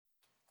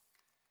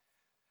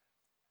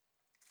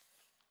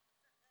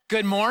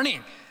Good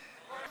morning.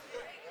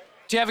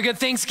 Did you have a good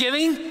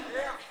Thanksgiving?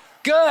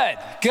 Good.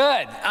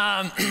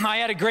 I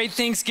had a great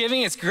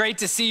Thanksgiving. It's great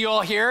to see you all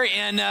here.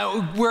 And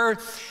we're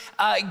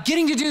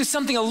getting to do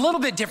something a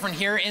little bit different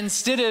here.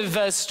 Instead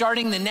of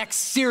starting the next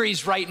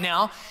series right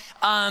now,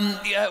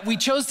 we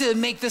chose to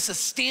make this a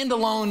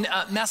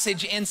standalone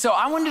message. And so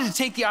I wanted to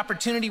take the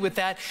opportunity with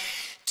that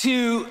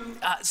to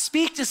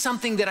speak to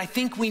something that I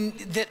think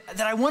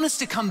that I want us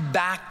to come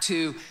back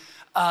to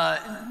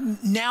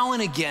now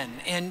and again,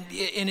 and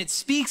it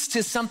speaks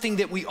to something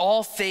that we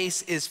all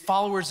face as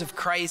followers of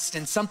Christ,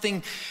 and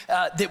something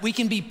that we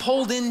can be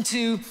pulled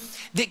into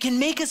that can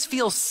make us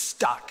feel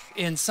stuck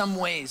in some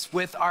ways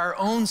with our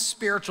own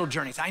spiritual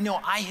journeys. I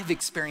know I have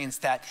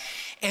experienced that,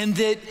 and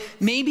that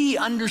maybe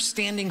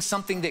understanding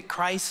something that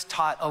Christ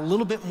taught a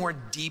little bit more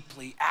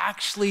deeply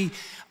actually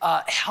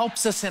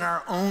helps us in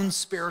our own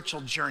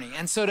spiritual journey.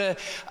 And so to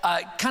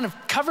kind of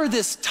cover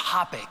this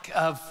topic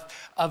of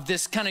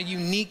this kind of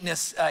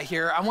uniqueness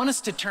here, I want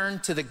us to turn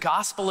to the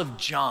Gospel of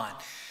John.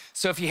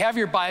 So if you have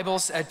your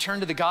Bibles,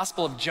 turn to the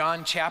Gospel of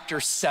John, chapter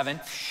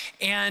 7.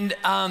 And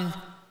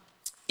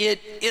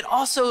it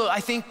also,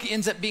 I think,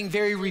 ends up being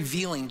very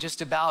revealing just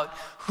about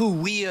who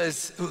we are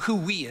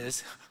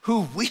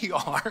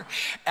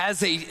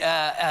as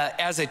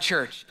a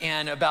church,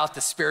 and about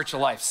the spiritual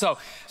life. So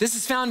this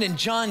is found in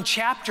John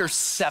chapter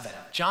 7.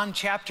 John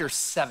chapter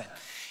 7.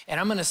 And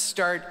I'm going to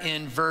start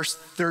in verse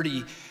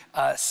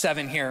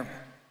 37 here.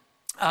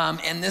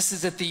 And this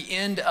is at the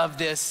end of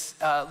this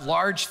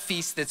large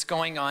feast that's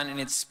going on,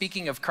 and it's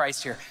speaking of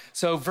Christ here.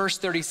 So verse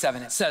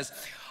 37, it says,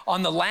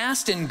 "On the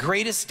last and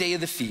greatest day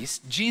of the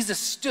feast, Jesus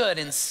stood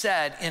and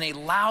said in a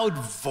loud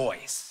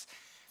voice,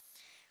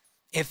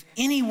 'If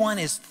anyone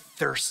is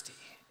thirsty,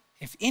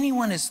 I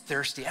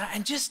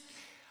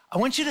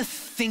want you to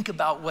think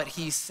about what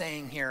he's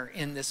saying here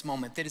in this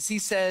moment. That as he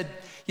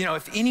said,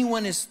 if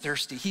anyone is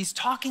thirsty, he's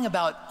talking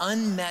about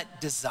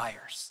unmet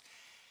desires.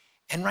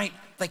 And right,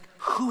 like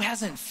who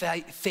hasn't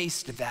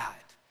faced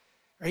that,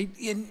 right?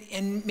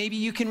 And maybe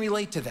you can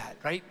relate to that,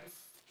 right?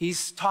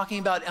 He's talking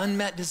about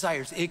unmet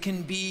desires. It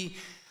can be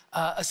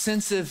a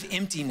sense of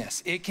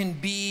emptiness. It can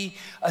be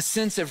a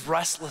sense of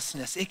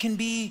restlessness. It can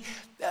be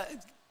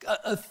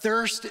a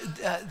thirst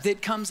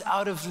that comes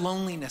out of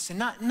loneliness. And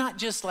not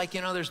just like,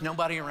 there's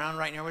nobody around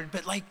right now,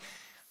 but like,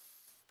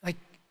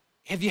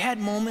 have you had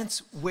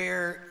moments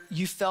where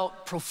you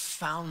felt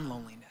profound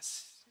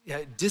loneliness?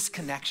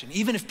 Disconnection,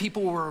 even if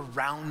people were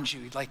around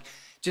you, like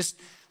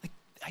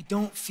I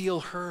don't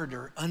feel heard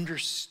or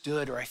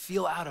understood, or I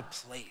feel out of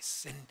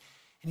place. And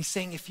he's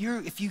saying, if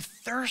you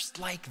thirst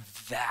like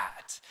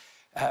that,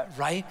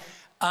 right?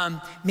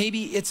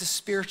 Maybe it's a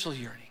spiritual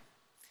yearning.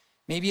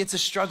 Maybe it's a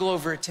struggle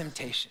over a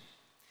temptation.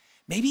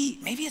 Maybe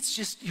it's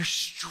just you're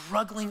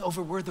struggling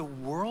over where the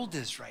world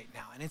is right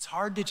now, and it's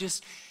hard to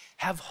just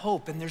have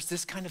hope. And there's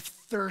this kind of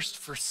thirst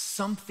for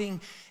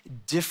something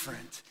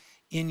different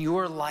in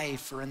your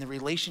life or in the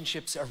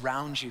relationships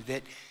around you,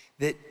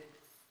 that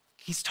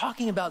he's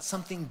talking about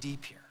something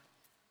deep here.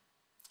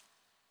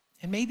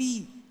 And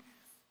maybe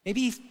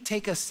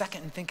take a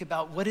second and think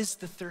about, what is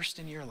the thirst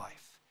in your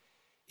life?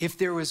 If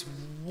there was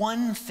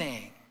one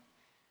thing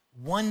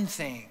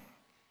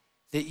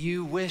that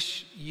you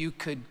wish you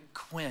could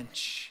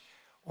quench,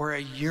 or a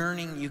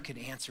yearning you could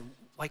answer,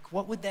 like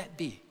what would that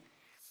be?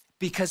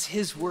 Because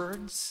his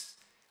words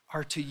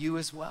are to you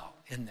as well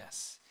in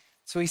this.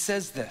 So he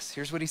says this,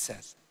 here's what he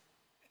says.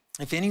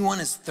 "If anyone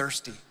is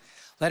thirsty,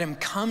 let him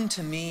come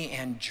to me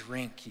and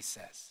drink," he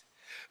says.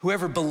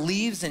 "Whoever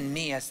believes in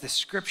me, as the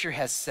scripture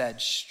has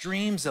said,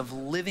 streams of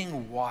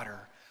living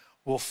water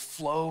will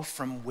flow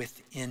from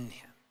within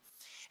him."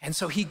 And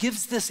so he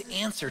gives this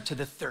answer to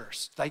the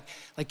thirst. Like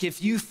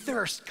if you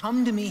thirst,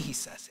 come to me, he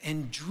says,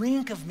 and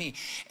drink of me.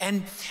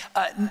 And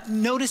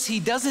notice he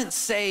doesn't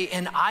say,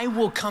 "And I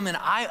will come and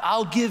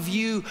I'll give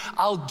you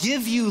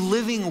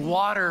living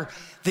water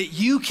that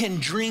you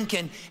can drink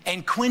and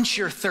quench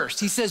your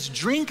thirst." He says,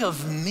 "Drink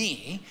of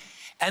me."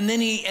 And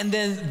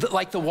then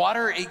like the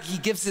water, he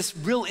gives this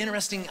real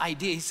interesting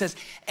idea. He says,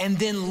 "And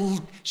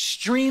then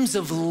streams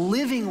of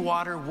living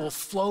water will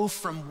flow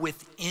from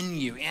within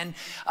you." And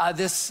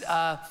this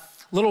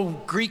little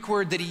Greek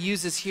word that he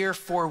uses here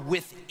for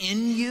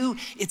within you,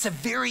 it's a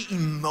very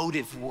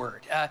emotive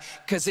word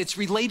because it's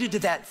related to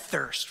that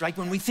thirst, right?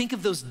 When we think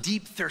of those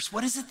deep thirsts,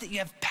 what is it that you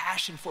have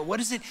passion for?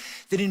 What is it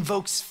that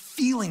invokes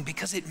feeling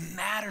because it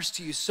matters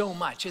to you so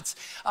much? It's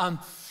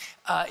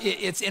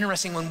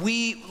interesting when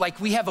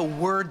we have a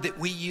word that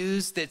we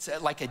use that's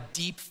like a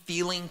deep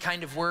feeling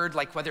kind of word,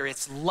 like whether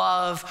it's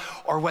love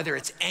or whether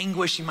it's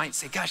anguish. You might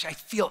say, "Gosh, I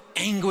feel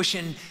anguish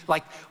in,"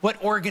 like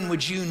what organ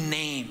would you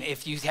name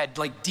if you had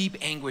like deep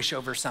anguish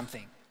over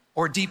something,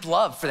 or deep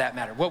love for that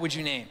matter? What would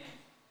you name?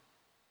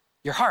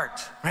 Your heart,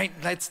 right?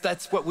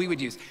 That's what we would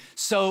use.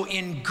 So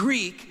in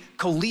Greek,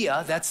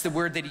 kolia, that's the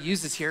word that he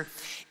uses here.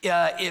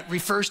 It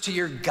refers to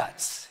your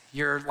guts,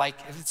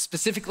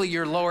 specifically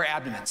your lower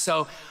abdomen.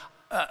 So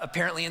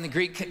apparently in the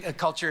Greek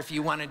culture, if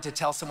you wanted to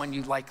tell someone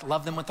you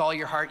love them with all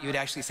your heart, you would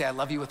actually say, "I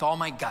love you with all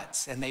my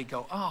guts." And they'd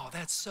go, "Oh,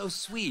 that's so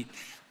sweet."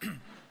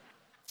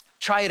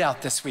 Try it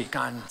out this week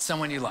on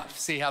someone you love.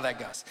 See how that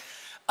goes.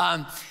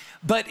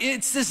 But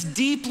it's this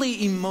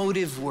deeply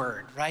emotive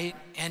word, right?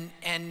 And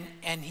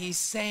he's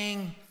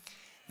saying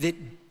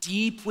that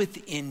deep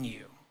within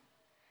you,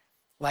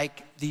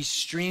 like these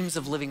streams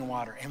of living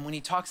water. And when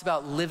he talks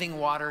about living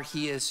water,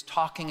 he is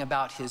talking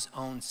about his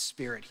own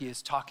spirit. He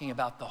is talking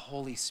about the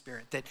Holy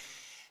Spirit,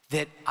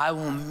 that I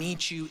will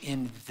meet you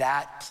in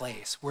that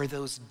place where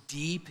those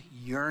deep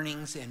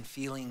yearnings and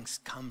feelings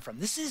come from.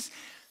 This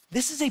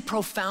is a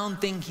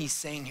profound thing he's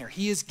saying here.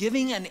 He is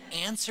giving an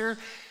answer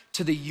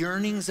to the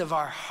yearnings of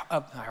our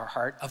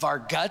heart, of our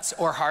guts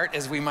or heart,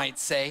 as we might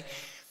say.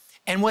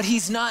 And what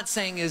he's not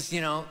saying is,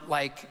 you'll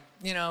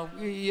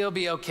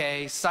be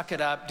okay, suck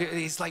it up.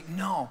 He's like,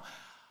 no,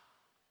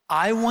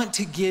 I want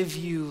to give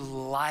you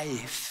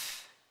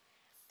life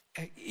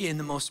in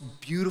the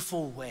most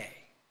beautiful way,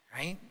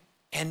 right?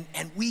 And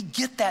we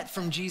get that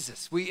from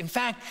Jesus. In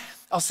fact,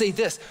 I'll say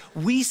this,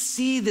 we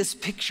see this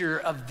picture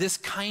of this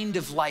kind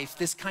of life,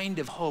 this kind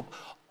of hope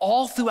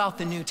all throughout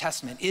the New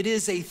Testament. It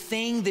is a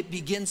thing that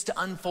begins to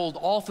unfold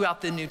all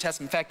throughout the New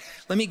Testament. In fact,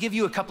 let me give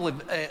you a couple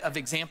of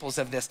examples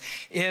of this.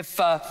 If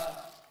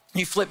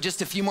you flip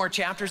just a few more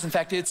chapters, in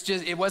fact,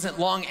 it wasn't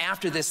long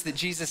after this that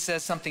Jesus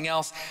says something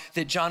else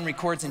that John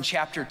records in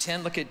chapter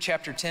 10. Look at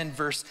chapter 10,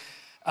 verse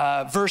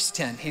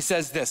 10. He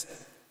says this,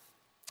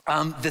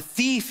 the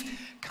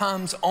thief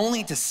comes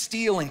only to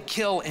steal and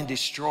kill and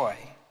destroy,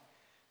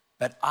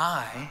 but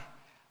I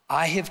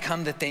have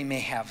come that they may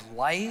have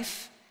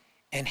life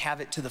and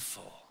have it to the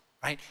full,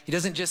 right? He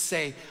doesn't just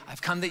say,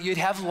 I've come that you'd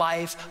have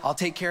life, I'll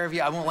take care of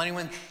you, I won't let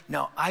anyone.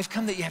 No, I've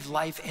come that you have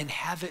life and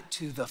have it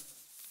to the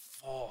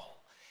full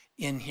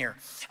in here.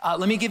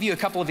 Let me give you a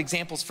couple of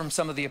examples from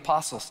some of the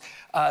apostles.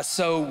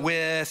 So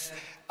with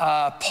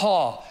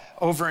Paul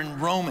over in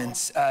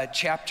Romans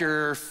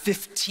chapter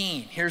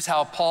 15, here's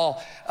how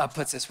Paul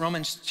puts this.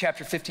 Romans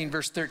chapter 15,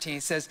 verse 13, he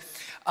says,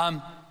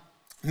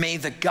 may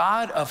the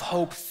God of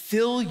hope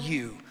fill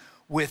you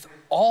with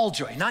all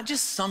joy, not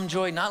just some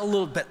joy, not a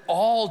little, but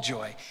all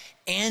joy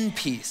and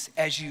peace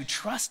as you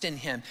trust in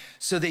him,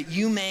 so that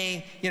you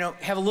may,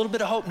 have a little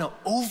bit of hope,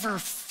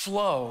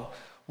 overflow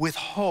with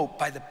hope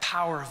by the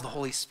power of the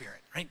Holy Spirit,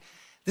 right?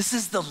 This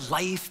is the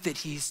life that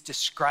he's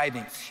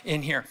describing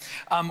in here.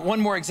 One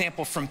more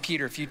example from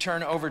Peter. If you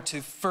turn over to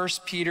 1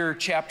 Peter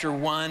chapter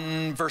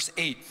 1, verse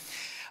 8,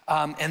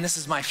 and this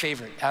is my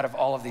favorite out of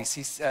all of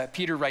these.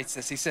 Peter writes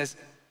this, he says,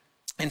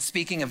 and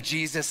speaking of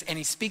Jesus, and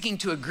he's speaking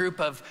to a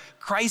group of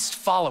Christ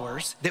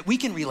followers that we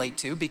can relate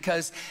to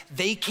because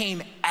they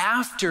came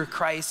after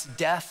Christ's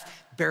death,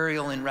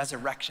 burial, and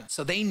resurrection.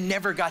 So they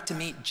never got to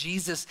meet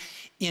Jesus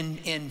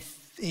in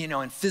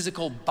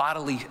physical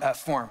bodily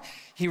form.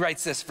 He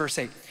writes this, verse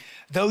 8,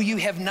 though you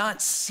have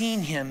not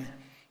seen him,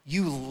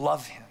 you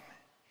love him.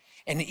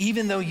 And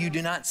even though you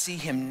do not see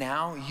him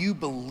now, you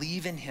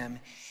believe in him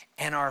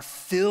and are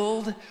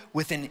filled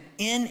with an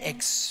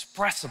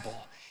inexpressible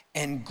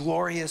and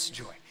glorious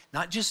joy.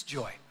 Not just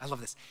joy, I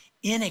love this,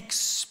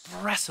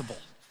 inexpressible.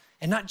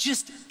 And not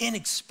just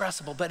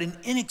inexpressible, but an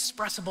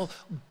inexpressible,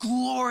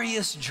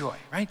 glorious joy,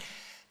 right?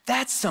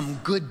 That's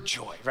some good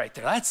joy right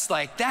there. That's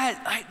like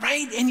that,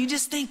 right? And you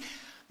just think,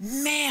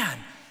 man,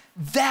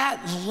 that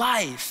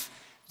life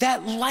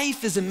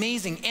is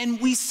amazing.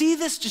 And we see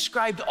this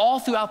described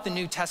all throughout the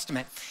New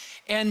Testament.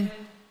 And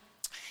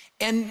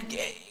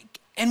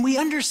we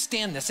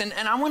understand this. And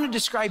I want to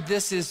describe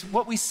this as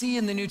what we see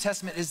in the New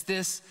Testament is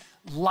this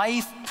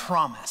life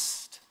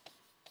promised,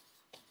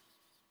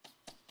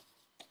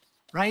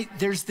 right?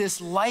 There's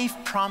this life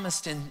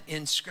promised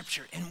in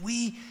Scripture. And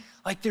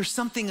there's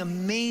something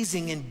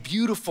amazing and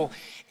beautiful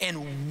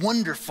and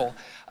wonderful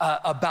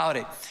about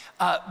it.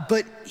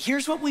 But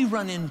here's what we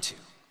run into,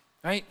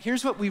 right?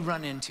 Here's what we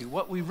run into.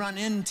 What we run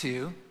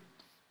into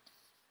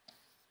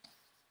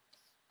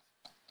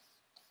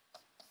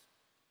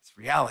is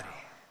reality.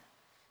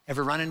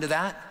 Ever run into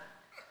that?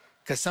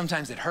 Because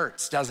sometimes it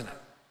hurts, doesn't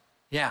it?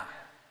 Yeah,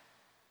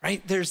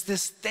 right? There's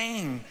this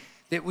thing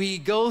that we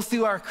go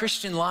through our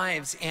Christian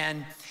lives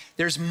and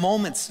there's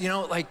moments,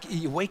 like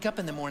you wake up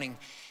in the morning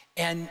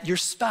and your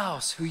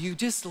spouse who you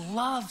just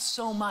love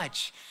so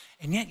much,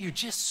 and yet you're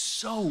just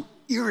so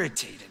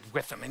irritated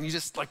with them and you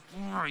just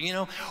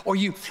or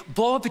you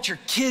blow up at your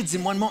kids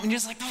in one moment and you're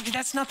just like, oh,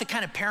 that's not the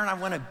kind of parent I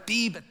want to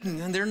be, but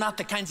they're not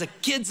the kinds of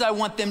kids I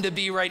want them to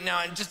be right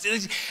now. And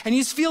you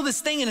just feel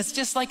this thing and it's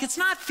just like, it's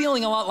not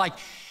feeling a lot like,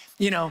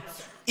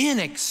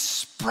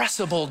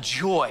 inexpressible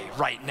joy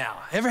right now.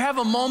 Ever have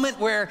a moment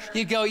where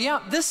you go, yeah,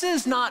 this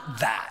is not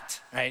that,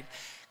 right?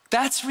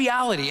 That's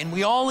reality, and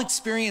we all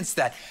experience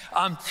that.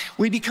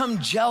 We become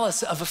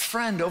jealous of a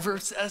friend over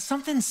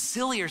something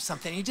silly or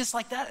something. You just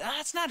like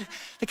that's not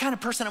the kind of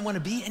person I want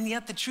to be, and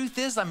yet the truth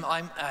is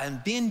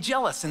I'm being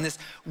jealous in this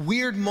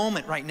weird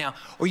moment right now.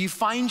 Or you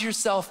find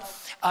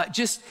yourself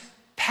just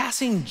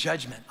passing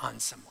judgment on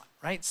someone,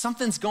 right?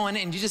 Something's going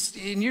on, and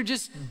you're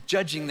just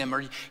judging them,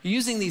 or you're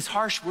using these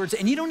harsh words,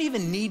 and you don't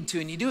even need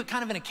to, and you do it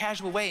kind of in a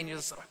casual way, and you're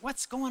just like,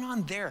 what's going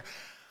on there?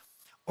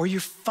 Or you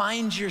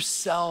find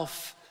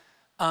yourself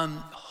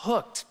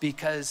hooked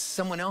because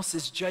someone else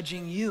is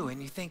judging you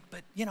and you think,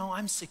 but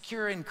I'm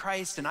secure in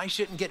Christ and I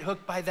shouldn't get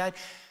hooked by that,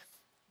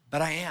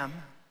 but I am.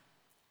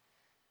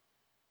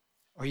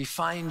 Or you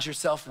find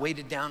yourself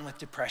weighted down with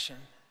depression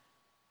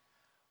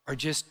or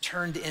just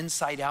turned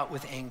inside out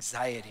with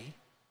anxiety.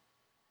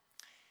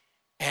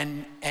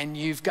 And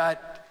you've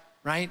got,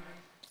 right,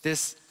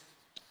 this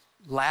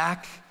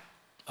lack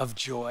of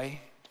joy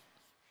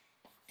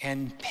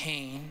and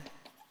pain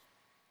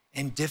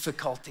and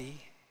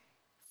difficulty.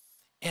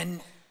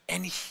 And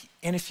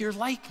if you're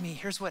like me,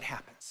 here's what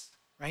happens,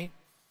 right?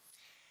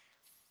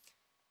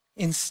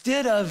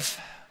 Instead of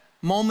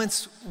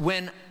moments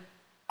when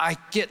I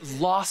get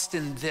lost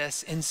in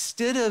this,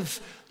 instead of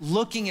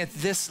looking at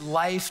this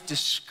life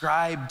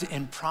described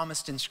and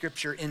promised in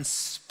Scripture,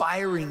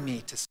 inspiring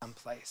me to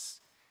someplace,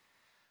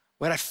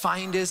 what I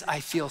find is I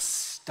feel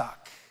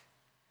stuck,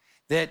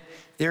 that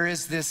there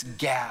is this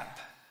gap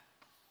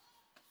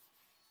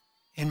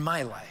in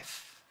my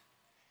life,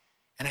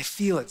 and I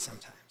feel it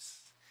sometimes,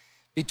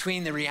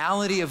 between the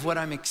reality of what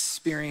I'm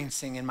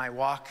experiencing in my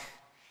walk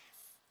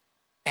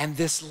and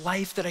this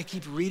life that I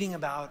keep reading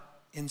about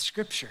in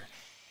Scripture.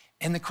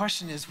 And the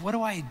question is, what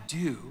do I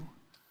do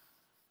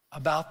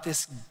about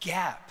this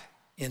gap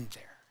in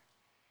there?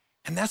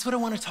 And that's what I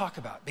want to talk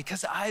about,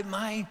 because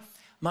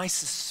my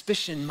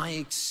suspicion, my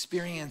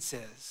experience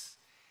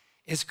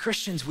is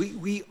Christians,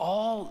 we're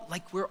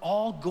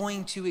all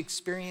going to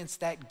experience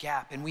that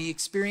gap, and we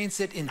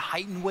experience it in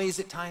heightened ways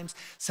at times.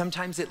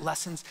 Sometimes it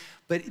lessens,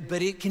 but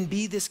it can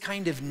be this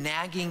kind of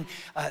nagging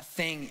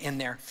thing in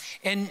there.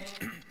 And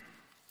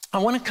I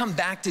want to come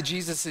back to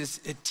Jesus'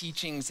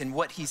 teachings and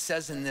what he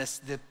says in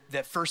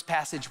that first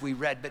passage we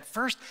read. But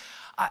first,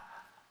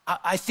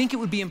 I think it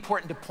would be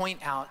important to point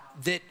out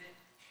that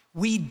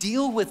we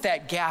deal with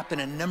that gap in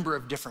a number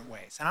of different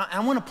ways. And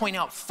I want to point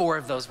out 4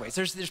 of those ways.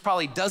 There's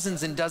probably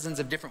dozens and dozens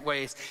of different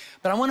ways,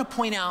 but I want to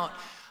point out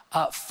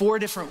 4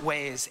 different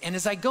ways. And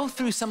as I go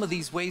through some of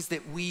these ways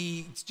that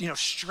we,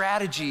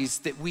 strategies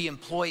that we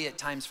employ at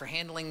times for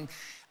handling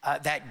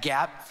that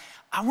gap,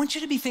 I want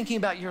you to be thinking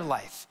about your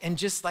life and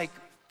just like,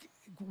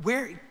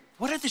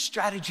 what are the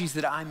strategies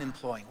that I'm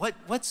employing?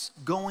 What's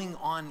going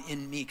on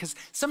in me? Because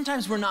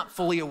sometimes we're not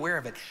fully aware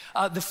of it.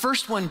 The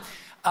first one,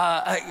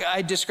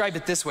 I describe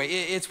it this way.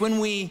 It's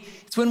when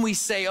we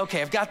say,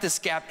 okay, I've got this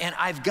gap and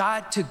I've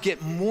got to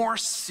get more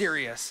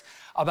serious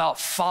about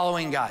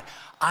following God.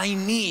 I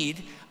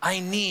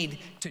need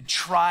to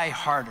try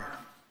harder.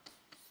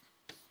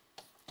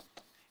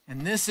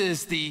 And this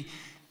is the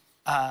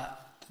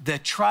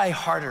try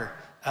harder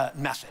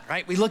method,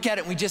 right? We look at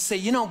it and we just say,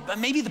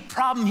 maybe the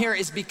problem here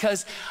is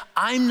because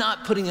I'm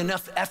not putting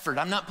enough effort.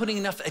 I'm not putting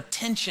enough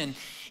attention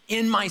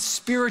in my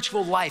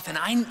spiritual life. And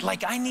I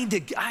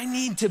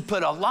need to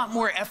put a lot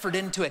more effort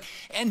into it.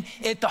 And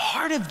at the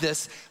heart of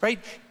this, right,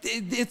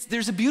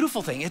 there's a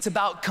beautiful thing. It's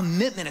about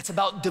commitment. It's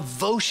about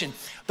devotion.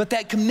 But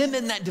that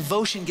commitment and that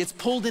devotion gets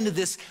pulled into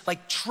this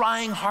like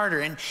trying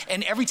harder. And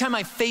every time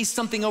I face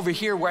something over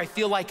here where I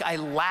feel like I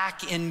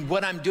lack in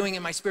what I'm doing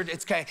in my spirit,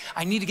 it's okay.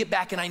 I need to get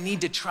back and I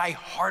need to try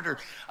harder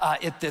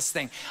at this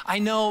thing. I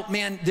know,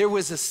 man, there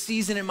was a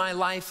season in my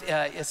life,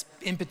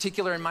 in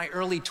particular in my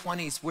early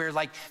 20s, where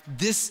like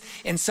this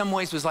in some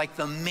ways was like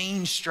the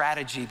main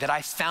strategy that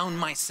I found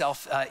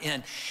myself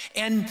in.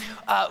 And,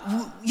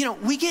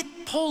 we get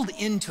pulled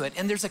into it,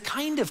 and there's a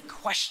kind of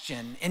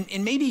question,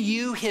 and maybe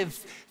you have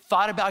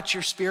thought about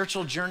your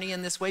spiritual journey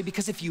in this way,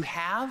 because if you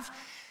have,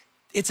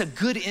 it's a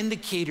good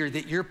indicator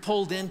that you're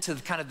pulled into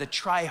the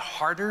try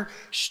harder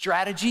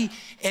strategy.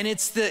 And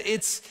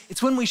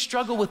it's when we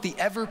struggle with the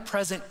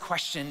ever-present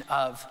question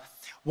of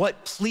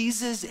what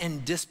pleases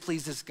and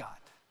displeases God.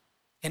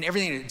 And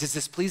everything, does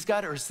this please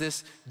God or does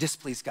this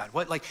displease God?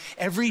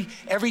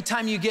 Every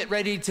time you get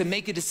ready to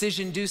make a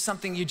decision, do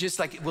something, you just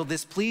like, will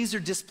this please or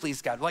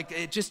displease God?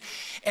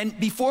 And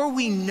before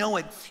we know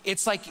it,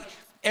 it's like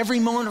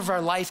every moment of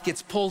our life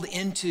gets pulled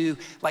into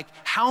like,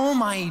 how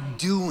am I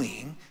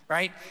doing,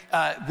 right,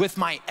 with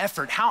my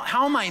effort?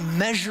 How am I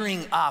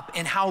measuring up,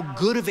 and how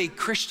good of a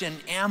Christian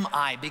am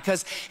I?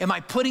 Because am I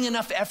putting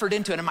enough effort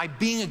into it? Am I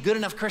being a good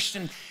enough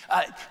Christian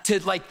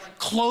to like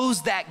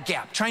close that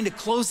gap, trying to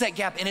close that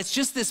gap? And it's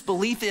just this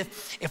belief,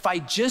 if I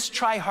just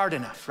try hard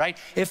enough, right?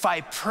 If I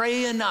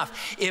pray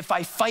enough, if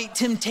I fight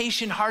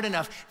temptation hard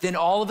enough, then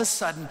all of a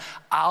sudden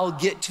I'll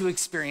get to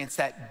experience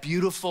that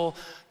beautiful,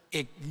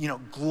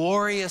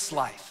 glorious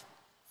life.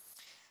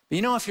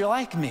 But if you're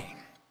like me,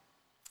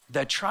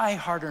 the try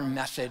harder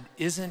method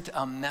isn't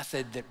a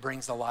method that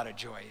brings a lot of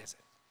joy, is it?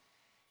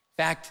 In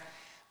fact,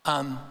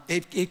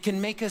 it can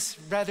make us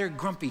rather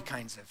grumpy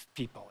kinds of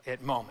people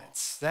at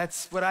moments.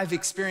 That's what I've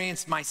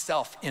experienced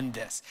myself in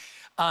this.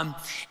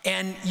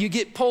 And you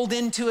get pulled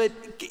into it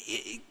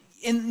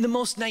in the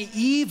most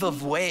naive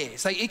of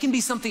ways. Like, it can be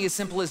something as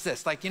simple as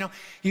this. Like,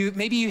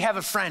 maybe you have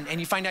a friend and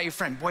you find out your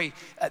friend,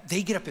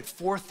 they get up at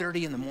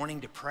 4:30 in the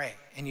morning to pray.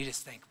 And you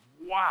just think,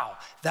 wow,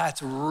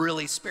 that's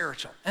really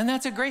spiritual. And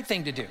that's a great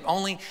thing to do.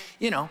 Only,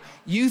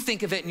 you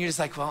think of it and you're just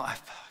like, well, I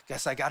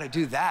guess I got to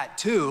do that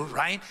too,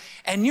 right?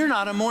 And you're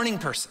not a morning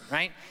person,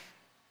 right?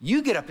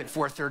 You get up at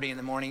 4:30 in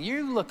the morning,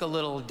 you look a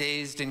little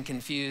dazed and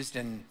confused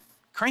and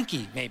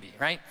cranky maybe,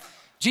 right?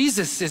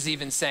 Jesus is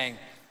even saying,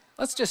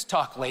 let's just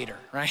talk later,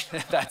 right?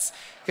 That's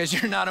because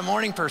you're not a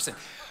morning person.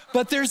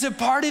 But there's a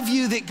part of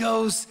you that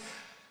goes,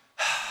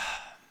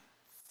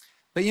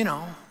 but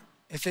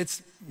if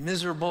it's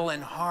miserable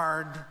and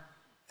hard,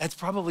 that's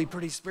probably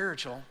pretty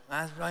spiritual.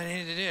 That's what I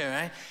need to do,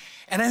 right?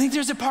 And I think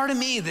there's a part of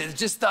me that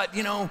just thought,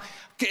 in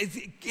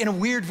a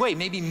weird way,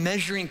 maybe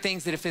measuring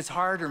things that if it's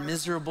hard or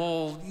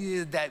miserable,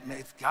 isn't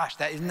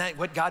that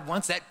what God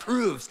wants? That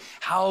proves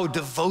how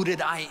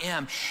devoted I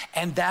am.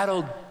 And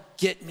that'll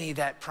get me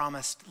that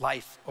promised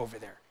life over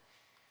there.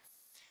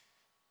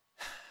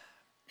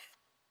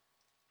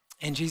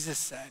 And Jesus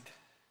said,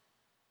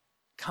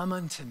 come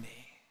unto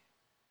me,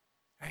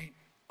 right?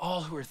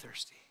 All who are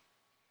thirsty,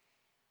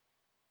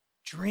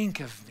 drink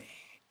of me,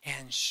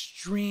 and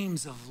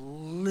streams of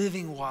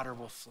living water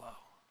will flow.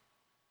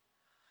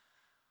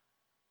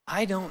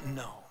 I don't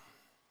know.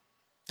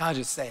 I'll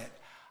just say it.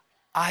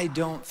 I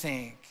don't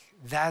think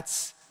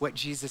that's what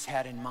Jesus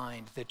had in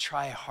mind, the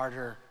try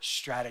harder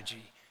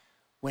strategy,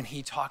 when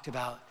he talked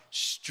about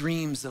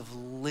streams of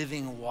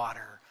living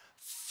water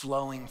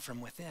flowing from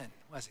within,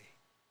 was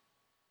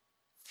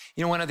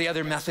he? One of the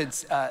other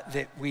methods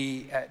that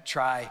we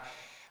try,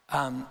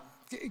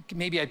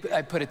 maybe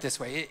I put it this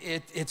way.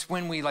 It's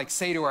when we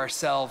say to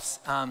ourselves,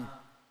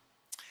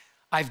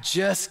 I've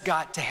just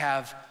got to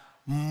have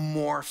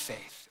more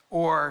faith,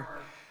 or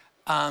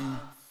I've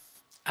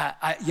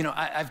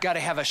got to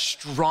have a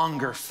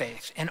stronger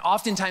faith. And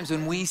oftentimes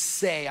when we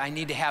say I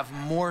need to have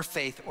more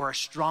faith or a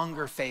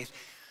stronger faith,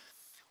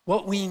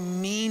 what we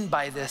mean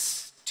by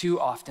this too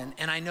often,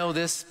 and I know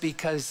this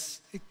because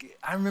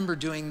I remember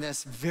doing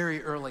this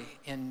very early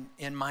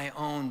in my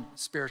own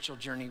spiritual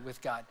journey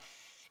with God.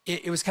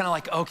 It was kind of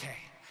like, okay,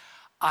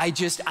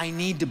 I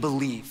need to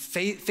believe.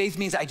 Faith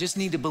means I just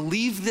need to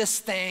believe this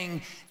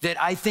thing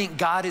that I think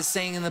God is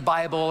saying in the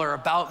Bible or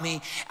about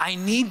me. I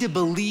need to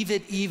believe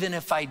it even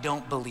if I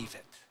don't believe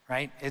it,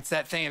 right? It's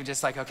that thing of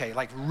just okay,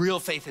 real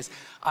faith is,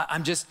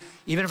 I'm just,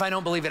 even if I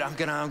don't believe it, I'm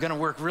gonna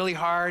work really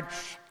hard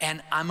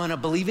and I'm gonna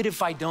believe it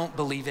if I don't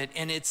believe it.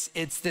 And it's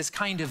this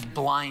kind of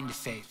blind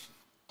faith.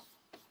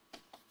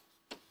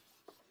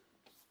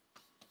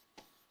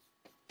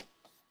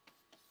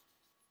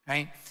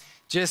 Right?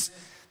 Just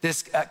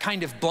this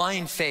kind of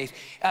blind faith.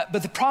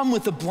 But the problem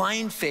with the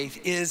blind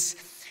faith is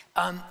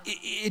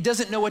it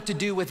doesn't know what to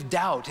do with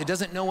doubt. It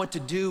doesn't know what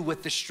to do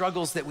with the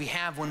struggles that we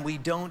have when we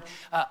don't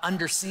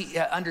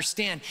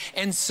understand.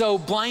 And so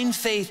blind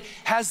faith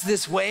has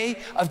this way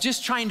of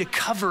just trying to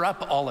cover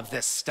up all of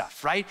this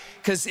stuff, right?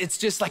 Because it's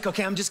just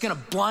okay, I'm just gonna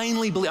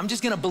blindly believe. I'm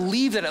just gonna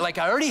believe that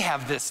I already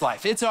have this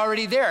life. It's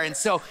already there. And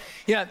so,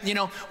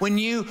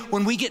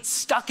 when we get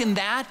stuck in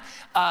that,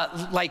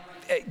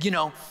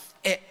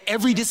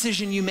 every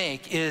decision you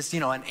make is,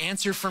 an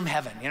answer from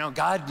heaven.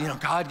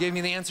 God gave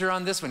me the answer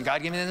on this one.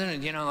 God gave me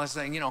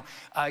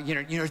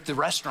you're at the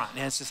restaurant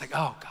and it's just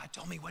oh, God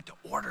told me what to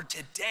order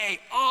today.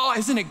 Oh,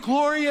 isn't it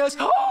glorious?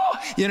 Oh,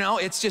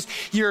 it's just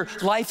your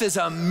life is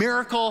a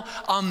miracle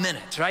a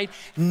minute, right?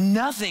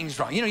 Nothing's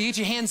wrong. You get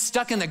your hands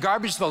stuck in the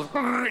garbage disposal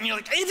and you're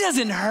it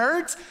doesn't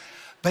hurt.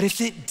 But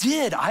if it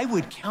did, I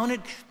would count it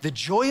the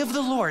joy of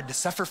the Lord to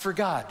suffer for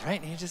God,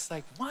 right? And you're just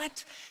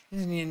what?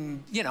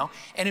 And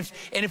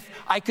if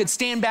I could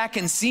stand back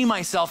and see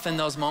myself in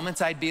those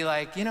moments, I'd be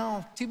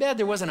too bad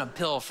there wasn't a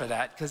pill for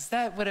that, because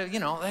that would have,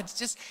 that's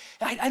just,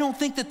 I don't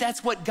think that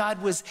that's what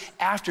God was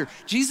after.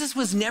 Jesus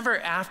was never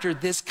after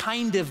this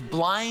kind of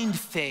blind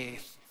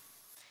faith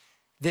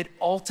that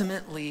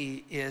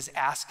ultimately is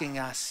asking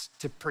us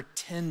to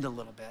pretend a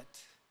little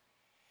bit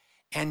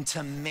and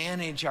to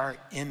manage our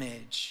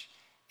image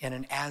in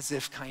an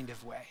as-if kind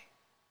of way.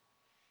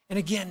 And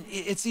again,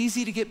 it's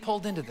easy to get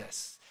pulled into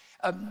this.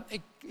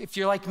 If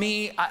you're like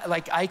me,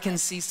 I can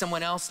see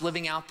someone else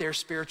living out their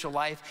spiritual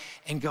life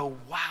and go,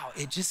 wow,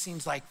 it just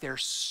seems like they're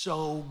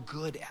so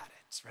good at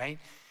it, right?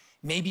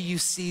 Maybe you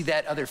see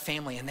that other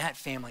family, and that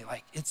family,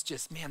 it's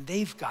just, man,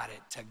 they've got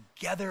it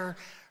together,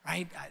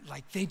 right?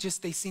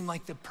 They seem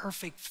like the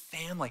perfect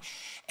family.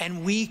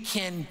 And we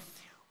can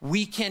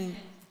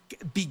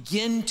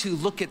begin to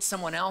look at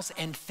someone else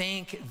and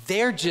think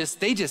they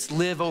just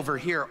live over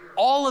here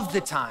all of the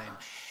time.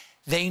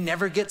 They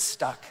never get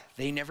stuck.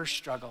 They never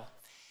struggle.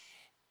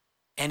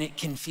 And it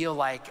can feel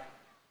like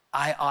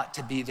I ought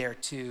to be there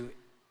too.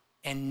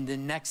 And the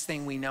next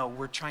thing we know,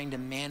 we're trying to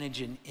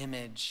manage an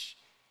image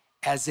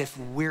as if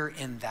we're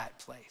in that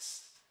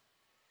place.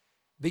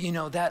 But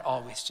that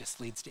always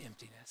just leads to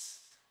emptiness.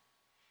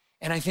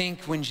 And I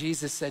think when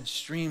Jesus said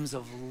streams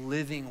of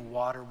living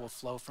water will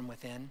flow from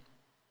within,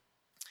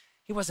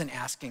 he wasn't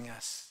asking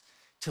us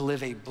to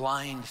live a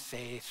blind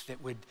faith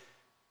that would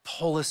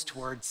pull us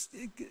towards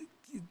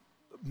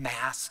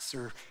masks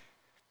or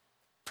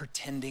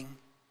pretending.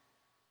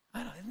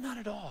 Not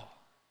at all.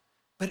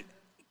 But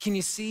can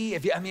you see,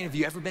 have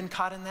you ever been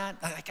caught in that?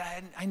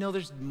 I know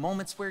there's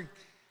moments where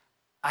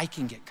I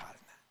can get caught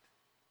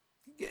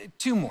in that.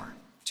 Two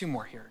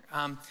more here.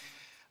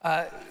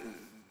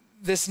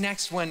 this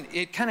next one,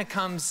 it kind of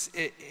comes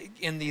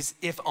in these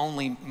if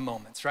only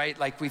moments, right?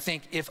 Like we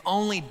think if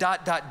only ...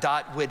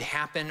 would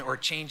happen or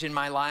change in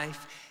my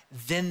life,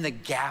 then the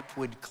gap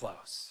would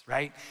close,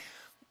 right?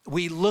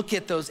 We look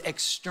at those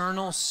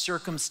external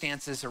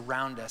circumstances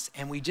around us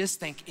and we just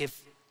think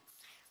if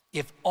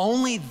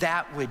only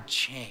that would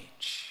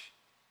change,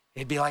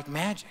 it'd be like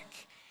magic.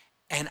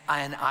 And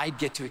I'd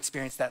get to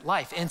experience that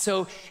life. And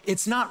so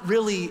it's not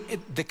really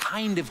the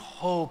kind of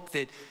hope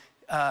that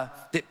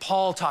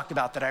Paul talked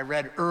about, that I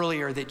read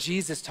earlier, that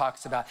Jesus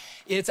talks about.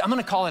 I'm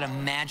gonna call it a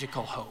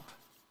magical hope.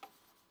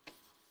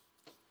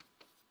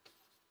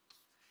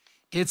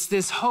 It's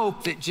this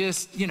hope that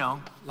just,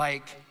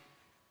 like,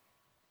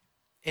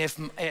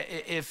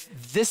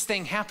 if this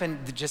thing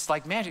happened just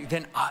like magic,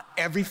 then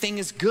everything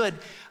is good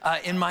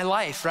in my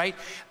life, right?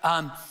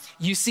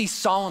 You see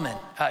Solomon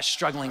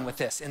struggling with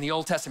this in the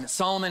Old Testament.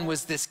 Solomon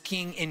was this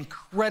king,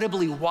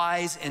 incredibly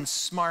wise and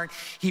smart.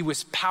 He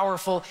was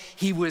powerful.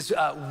 He was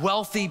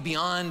wealthy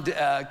beyond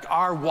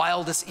our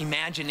wildest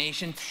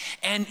imagination.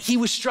 And he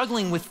was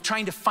struggling with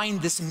trying to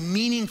find this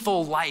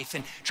meaningful life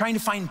and trying to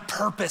find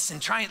purpose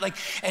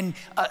and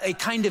a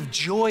kind of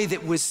joy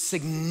that was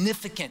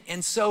significant.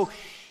 And so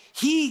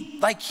he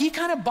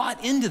kind of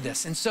bought into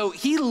this. And so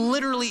he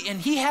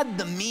had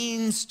the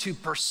means to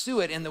pursue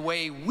it in the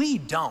way we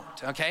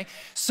don't, okay?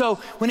 So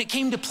when it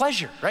came to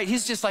pleasure, right?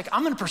 He's just like,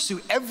 I'm gonna pursue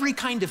every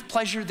kind of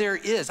pleasure there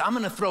is. I'm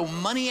gonna throw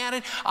money at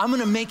it. I'm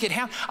gonna make it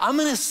happen. I'm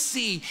gonna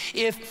see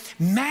if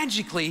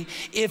magically,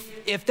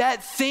 if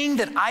that thing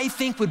that I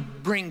think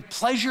would bring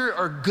pleasure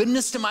or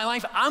goodness to my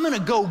life, I'm gonna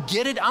go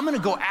get it. I'm gonna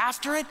go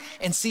after it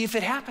and see if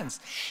it happens.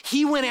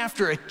 He went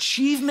after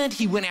achievement.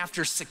 He went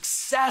after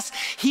success.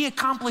 He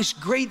accomplished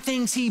great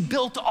things. He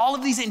built all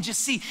of these, and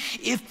just see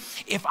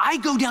if I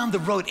go down the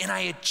road and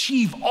I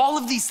achieve all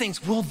of these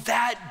things, will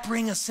that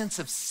bring a sense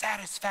of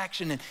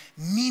satisfaction and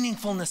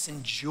meaningfulness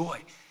and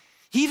joy?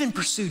 He even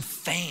pursued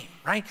fame,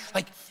 right?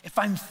 Like if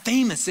I'm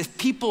famous, if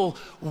people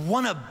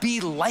want to be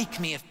like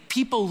me, if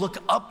people look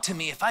up to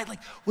me,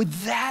 would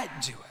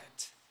that do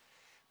it?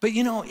 But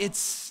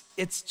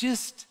it's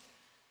just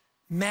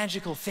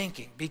magical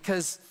thinking,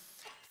 because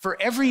for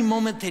every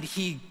moment that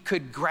he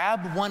could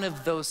grab one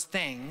of those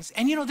things,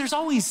 and there's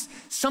always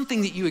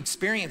something that you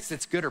experience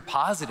that's good or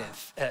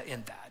positive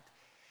in that,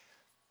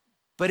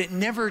 but it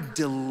never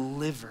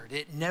delivered.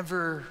 It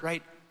never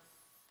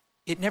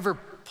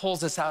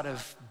pulls us out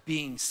of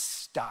being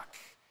stuck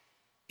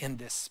in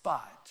this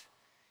spot.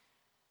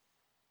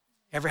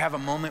 Ever have a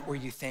moment where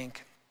you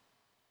think,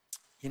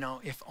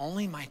 if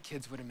only my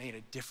kids would have made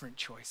a different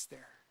choice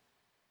there,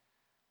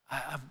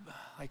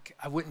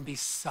 I wouldn't be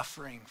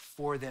suffering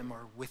for them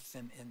or with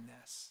them in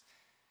this.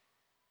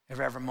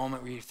 Ever have a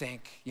moment where you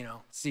think,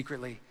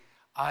 secretly,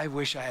 I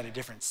wish I had a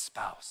different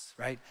spouse,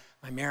 right?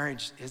 My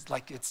marriage is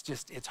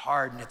it's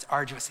hard and it's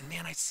arduous. And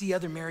man, I see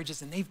other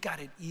marriages and they've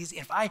got it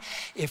easy.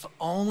 If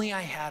only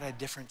I had a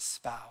different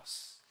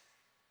spouse,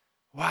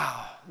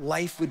 wow,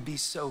 life would be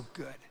so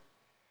good.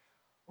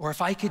 Or if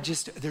I could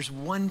there's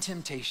one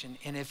temptation,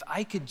 and if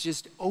I could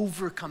just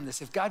overcome this,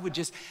 if God would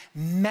just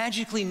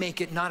magically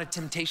make it not a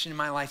temptation in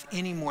my life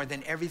anymore,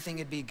 then everything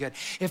would be good.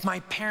 If my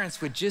parents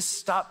would just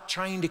stop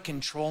trying to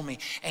control me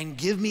and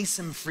give me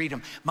some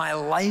freedom, my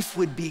life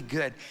would be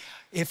good.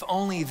 If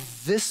only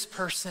this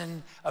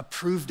person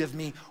approved of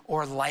me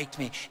or liked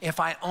me, if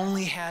I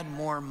only had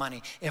more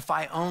money, if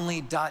I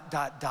only ...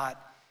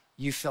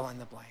 you fill in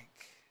the blank.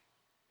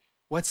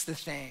 What's the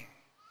thing?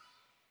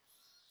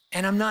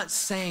 And I'm not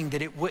saying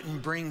that it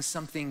wouldn't bring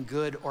something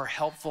good or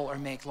helpful or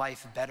make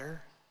life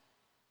better.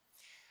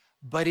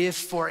 But if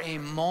for a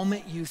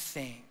moment you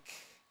think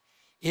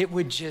it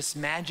would just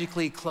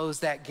magically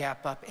close that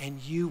gap up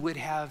and you would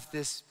have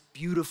this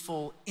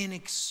beautiful,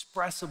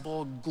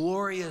 inexpressible,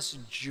 glorious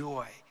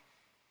joy,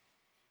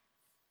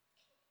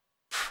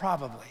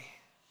 probably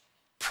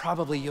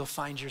you'll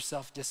find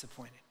yourself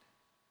disappointed.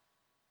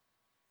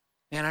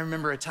 Man, I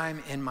remember a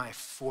time in my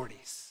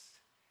 40s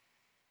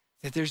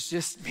that there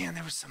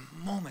were some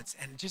moments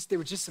and there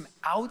were just some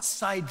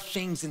outside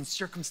things and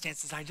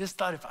circumstances. I just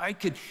thought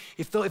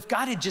if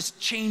God had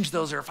just changed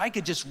those, or if I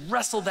could just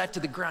wrestle that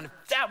to the ground,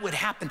 if that would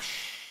happen,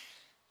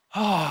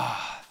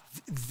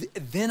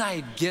 then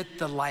I'd get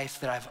the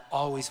life that I've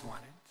always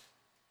wanted.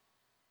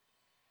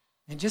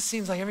 It just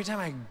seems like every time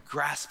I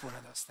grasp one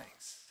of those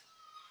things,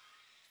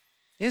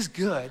 it's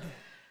good,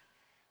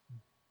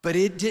 but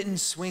it didn't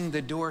swing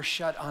the door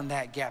shut on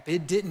that gap.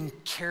 It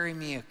didn't carry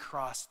me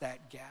across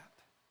that gap.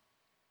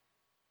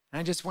 And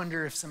I just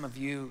wonder if some of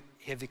you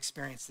have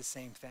experienced the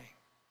same thing.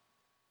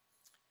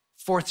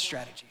 Fourth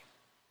strategy,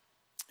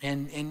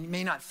 and you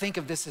may not think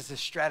of this as a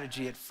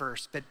strategy at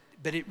first,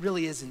 but it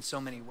really is in so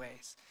many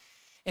ways.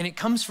 And it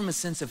comes from a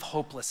sense of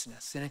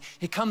hopelessness. And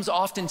it comes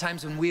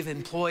oftentimes when we've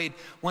employed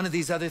one of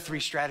these other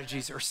three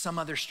strategies or some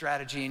other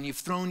strategy, and you've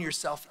thrown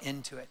yourself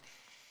into it.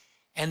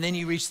 And then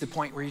you reach the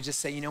point where you just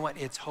say, you know what,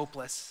 it's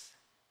hopeless.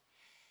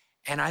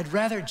 And I'd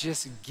rather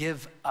just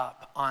give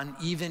up on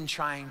even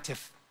trying to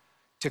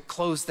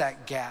close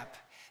that gap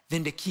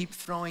than to keep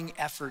throwing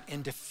effort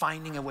into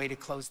finding a way to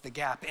close the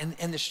gap.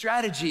 And the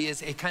strategy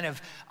is a kind of,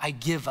 I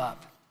give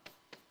up.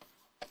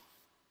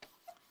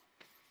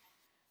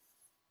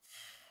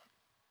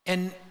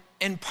 And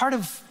part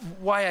of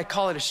why I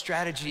call it a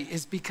strategy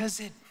is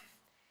because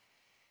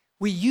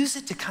we use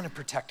it to kind of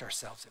protect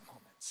ourselves at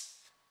moments.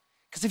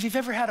 Because if you've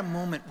ever had a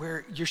moment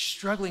where you're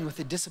struggling with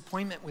a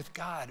disappointment with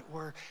God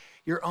or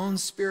your own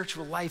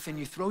spiritual life and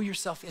you throw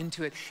yourself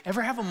into it,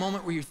 ever have a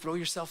moment where you throw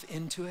yourself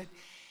into it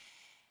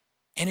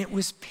and it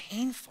was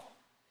painful?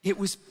 It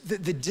was,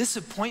 the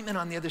disappointment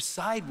on the other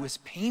side was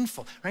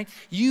painful, right?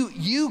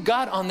 You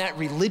got on that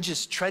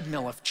religious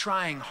treadmill of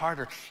trying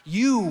harder.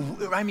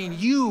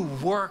 You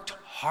worked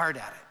hard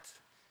at it.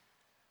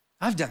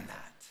 I've done that.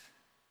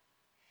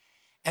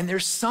 And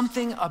there's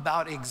something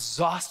about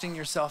exhausting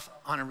yourself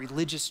on a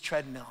religious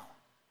treadmill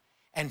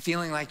and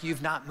feeling like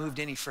you've not moved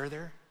any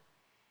further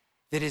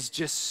that is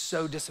just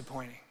so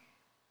disappointing.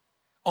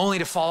 Only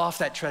to fall off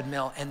that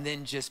treadmill and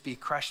then just be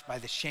crushed by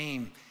the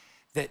shame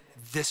that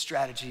this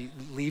strategy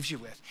leaves you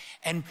with.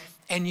 And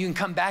you can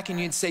come back and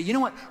you'd say, you know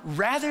what,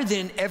 rather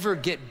than ever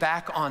get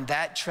back on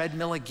that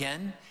treadmill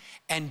again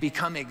and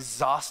become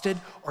exhausted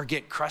or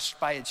get crushed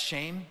by its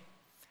shame,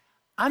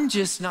 I'm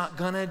just not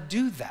gonna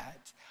do that.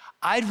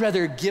 I'd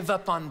rather give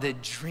up on the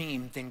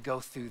dream than go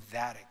through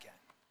that again.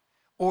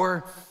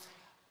 Or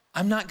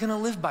I'm not gonna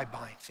live by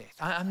blind faith.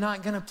 I'm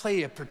not gonna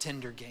play a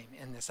pretender game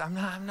in this. I'm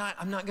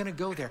not gonna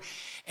go there.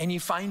 And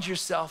you find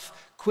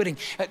yourself quitting.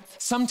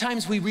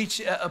 Sometimes we reach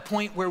a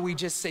point where we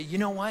just say, you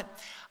know what?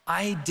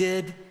 I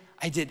did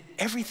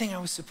everything I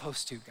was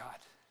supposed to, God.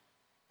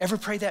 Ever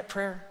pray that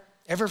prayer?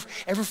 Ever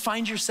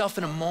find yourself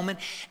in a moment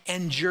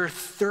and your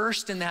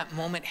thirst in that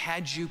moment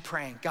had you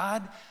praying,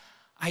 God,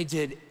 I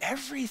did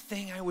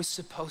everything I was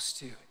supposed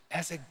to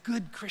as a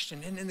good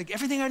Christian, and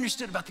everything I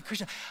understood about the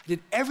Christian, I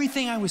did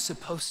everything I was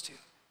supposed to.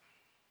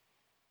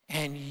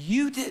 And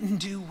you didn't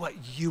do what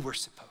you were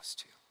supposed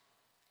to.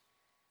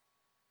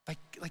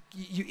 Like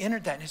you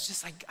entered that and it's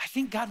just like, I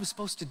think God was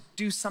supposed to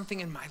do something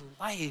in my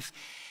life.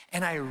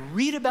 And I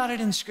read about it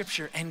in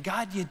scripture and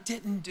God, you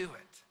didn't do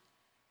it.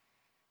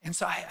 And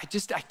so I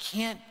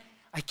can't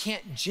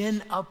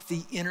gin up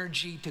the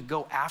energy to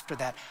go after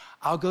that.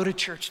 I'll go to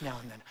church now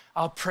and then.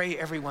 I'll pray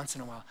every once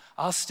in a while.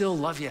 I'll still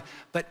love you.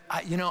 But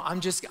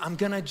I'm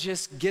gonna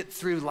just get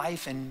through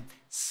life, and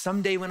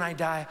someday when I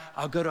die,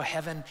 I'll go to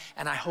heaven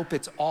and I hope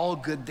it's all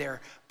good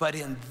there. But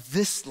in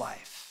this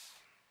life,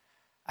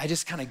 I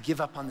just kind of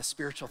give up on the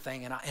spiritual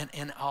thing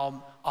and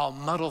I'll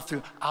muddle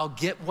through. I'll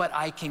get what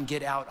I can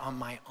get out on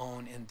my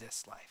own in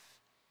this life.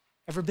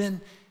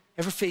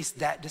 Ever faced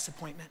that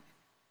disappointment?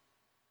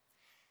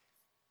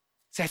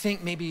 See, I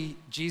think maybe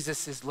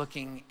Jesus is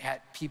looking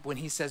at people when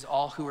he says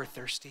all who are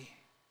thirsty.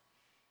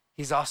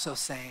 He's also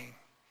saying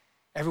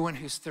everyone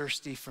who's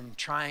thirsty from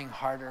trying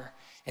harder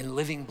and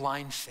living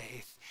blind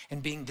faith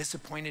and being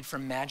disappointed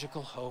from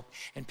magical hope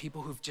and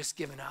people who've just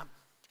given up.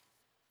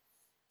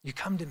 You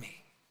come to me.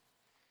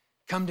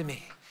 Come to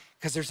me,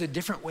 because there's a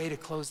different way to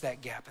close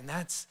that gap. And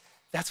that's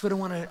what I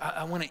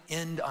want to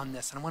end on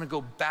this. And I want to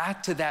go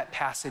back to that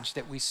passage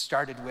that we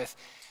started with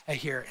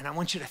here. And I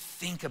want you to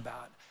think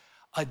about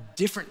a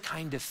different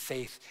kind of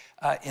faith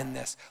in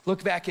this.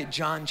 Look back at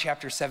John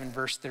chapter 7,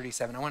 verse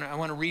 37. I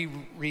want to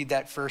reread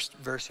that first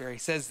verse here. He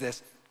says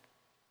this,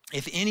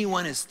 if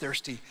anyone is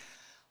thirsty,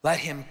 let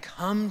him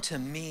come to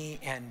me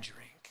and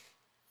drink.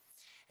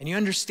 And you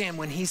understand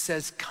when he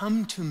says,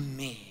 come to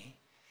me,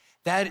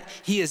 that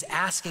he is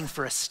asking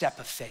for a step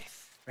of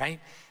faith, right?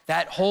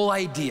 That whole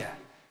idea,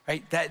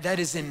 right? That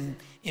is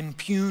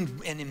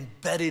impugned and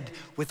embedded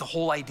with the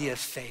whole idea of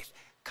faith.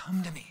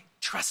 Come to me,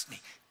 trust me,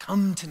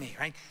 come to me,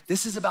 right?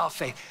 This is about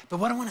faith.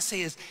 But what I want to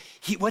say is,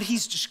 what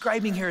he's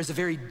describing here is a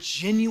very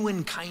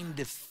genuine kind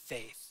of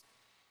faith.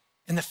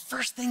 And the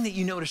first thing that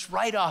you notice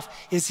right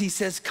off is he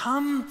says,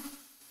 come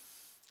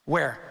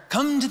where?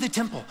 Come to the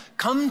temple,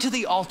 come to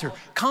the altar,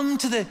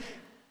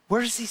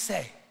 where does he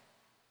say?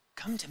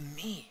 Come to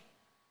me.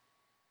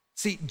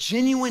 See,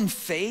 genuine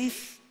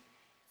faith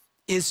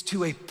is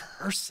to a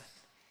person.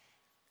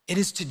 It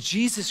is to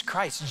Jesus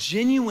Christ.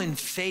 Genuine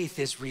faith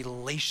is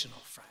relational,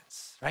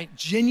 friends, right?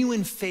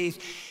 Genuine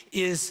faith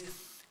is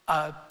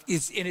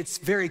in its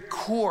very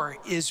core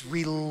is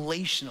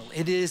relational.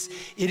 It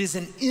is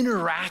an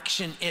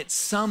interaction at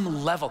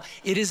some level.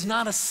 It is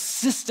not a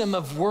system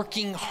of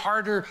working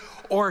harder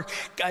or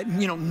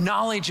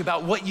knowledge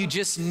about what you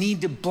just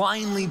need to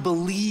blindly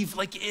believe.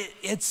 Like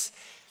it's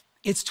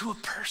to a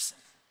person.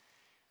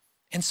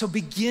 And so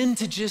begin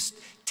to just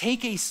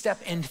take a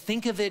step and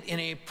think of it in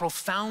a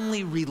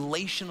profoundly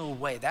relational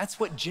way.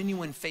 That's what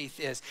genuine faith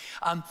is.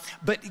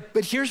 But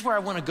here's where I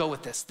want to go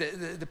with this.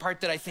 The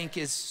part that I think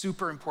is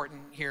super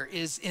important here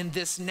is in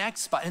this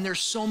next spot. And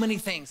there's so many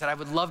things that I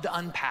would love to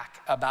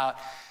unpack about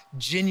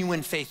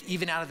genuine faith,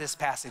 even out of this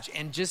passage,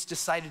 and just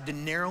decided to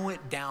narrow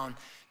it down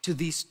to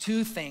these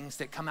two things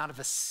that come out of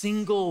a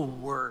single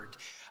word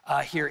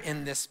here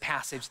in this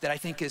passage that I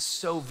think is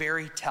so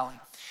very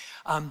telling.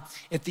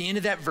 At the end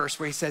of that verse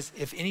where he says,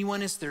 if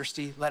anyone is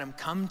thirsty, let him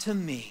come to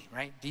me,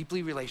 right?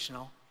 Deeply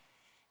relational,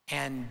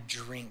 and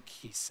drink,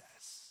 he says.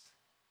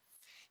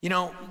 You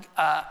know,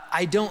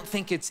 I don't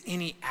think it's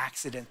any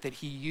accident that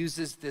he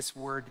uses this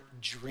word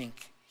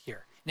drink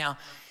here. Now,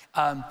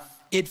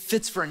 it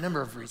fits for a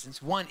number of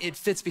reasons. One, it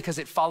fits because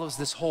it follows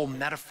this whole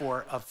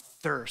metaphor of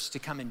thirst to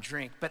come and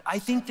drink. But I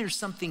think there's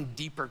something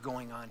deeper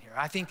going on here.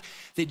 I think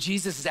that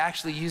Jesus is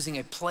actually using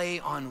a play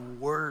on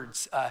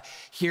words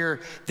here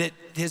that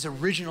his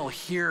original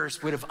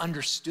hearers would have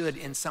understood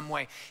in some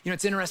way. You know,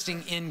 it's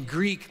interesting in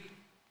Greek,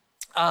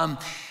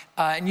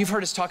 and you've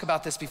heard us talk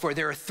about this before,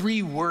 there are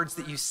three words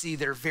that you see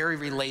that are very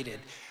related,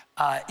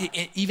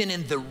 even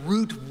in the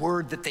root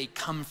word that they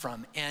come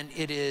from, and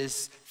it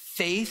is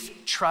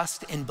faith,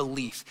 trust, and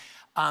belief.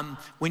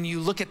 When you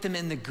look at them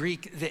in the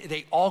Greek,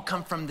 they all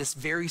come from this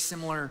very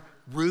similar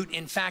root.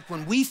 In fact,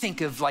 when we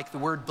think of like the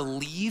word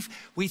believe,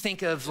 we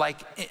think of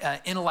like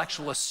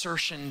intellectual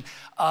assertion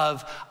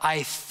of,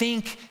 I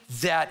think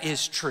that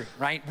is true,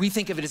 right? We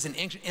think of it as an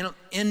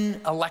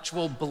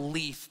intellectual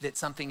belief that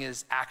something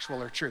is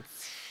actual or true.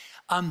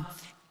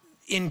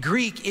 In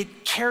Greek,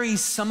 it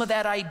carries some of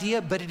that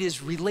idea, but it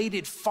is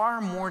related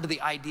far more to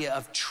the idea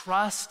of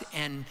trust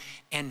and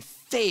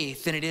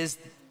faith than it is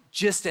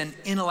just an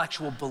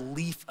intellectual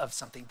belief of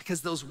something,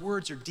 because those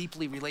words are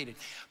deeply related.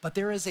 But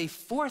there is a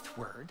fourth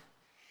word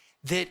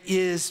that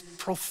is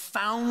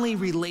profoundly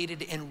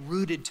related and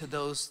rooted to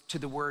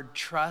the word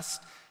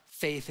trust,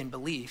 faith, and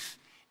belief.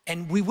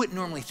 And we wouldn't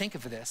normally think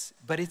of this,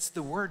 but it's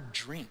the word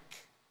drink.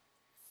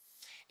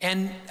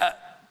 And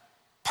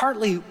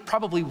partly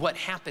probably what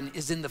happened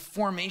is in the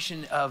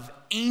formation of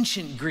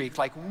ancient Greek,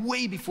 like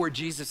way before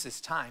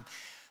Jesus' time,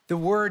 the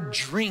word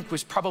drink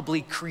was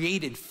probably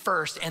created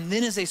first. And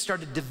then as they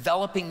started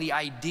developing the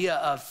idea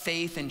of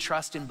faith and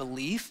trust and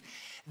belief,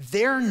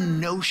 their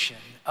notion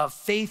of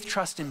faith,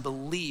 trust, and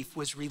belief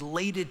was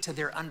related to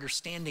their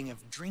understanding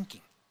of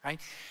drinking, right?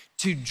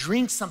 To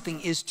drink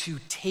something is to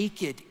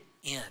take it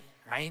in,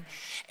 right?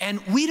 And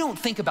we don't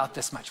think about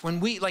this much.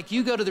 When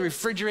you go to the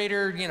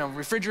refrigerator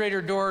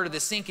door to the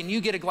sink and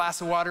you get a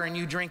glass of water and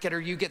you drink it, or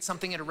you get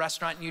something at a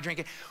restaurant and you drink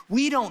it,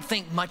 we don't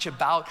think much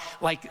about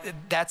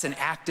that's an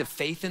act of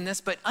faith in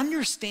this. But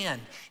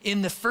understand,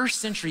 in the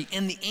first century,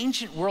 in the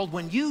ancient world,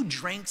 when you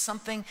drank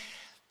something,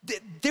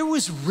 there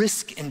was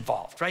risk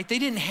involved, right? They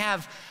didn't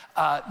have,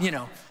 they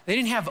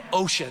didn't have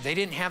OSHA, they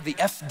didn't have the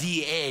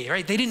FDA,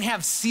 right? They didn't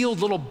have sealed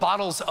little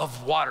bottles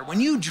of water.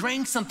 When you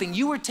drank something,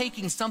 you were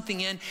taking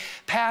something in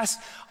past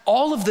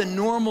all of the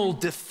normal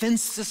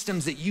defense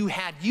systems that you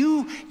had.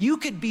 You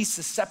could be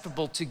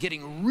susceptible to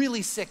getting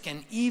really sick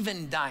and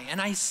even dying.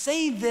 And I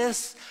say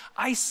this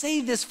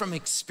from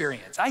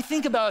experience. I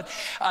think about,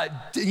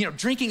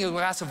 drinking a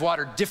glass of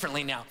water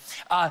differently now.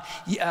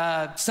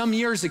 Some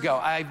years ago,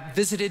 I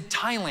visited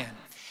Thailand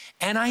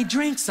and I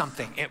drank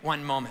something at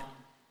one moment.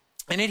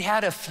 And it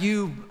had a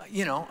few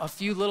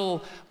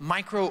little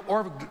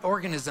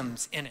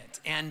microorganisms in it.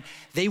 And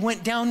they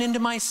went down into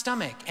my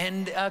stomach.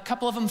 And a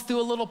couple of them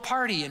threw a little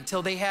party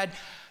until they had,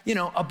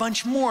 a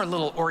bunch more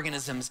little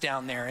organisms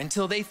down there,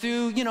 until they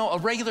threw, a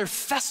regular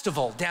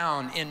festival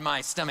down in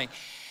my stomach.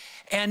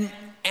 And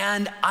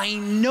I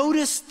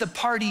noticed the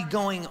party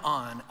going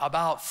on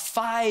about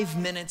 5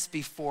 minutes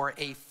before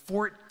a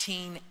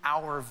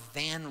 14-hour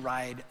van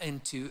ride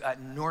into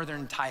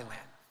northern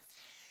Thailand.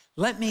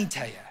 Let me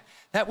tell you,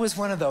 that was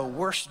one of the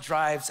worst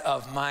drives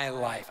of my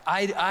life.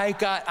 I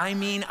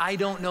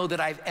don't know that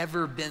I've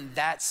ever been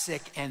that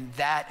sick and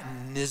that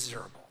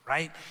miserable,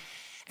 right?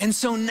 And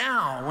so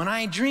now when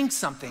I drink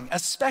something,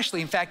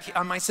 especially, in fact,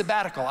 on my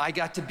sabbatical, I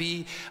got to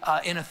be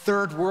in a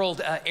third world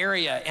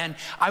area, and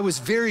I was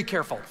very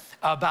careful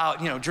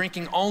about,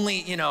 drinking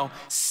only,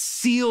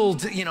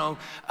 sealed,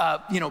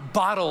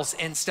 bottles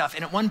and stuff.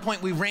 And at one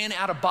point we ran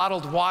out of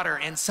bottled water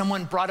and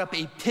someone brought up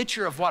a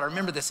pitcher of water.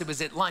 Remember this, it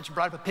was at lunch,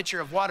 brought up a pitcher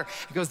of water.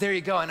 He goes, there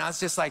you go. And I was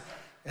just like,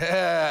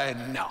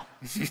 no,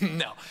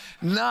 no,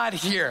 not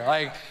here.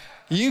 Like,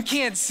 you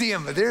can't see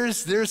him, but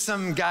there's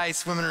some guy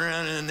swimming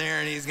around in there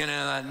and he's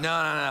gonna,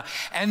 no.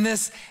 And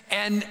the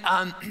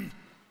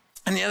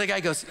other guy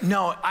goes,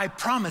 no, I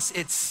promise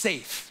it's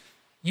safe.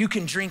 You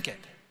can drink it.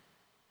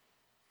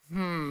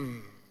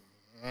 I'm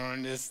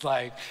just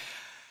like,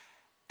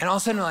 and all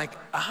of a sudden I'm like,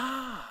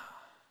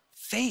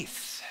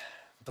 faith,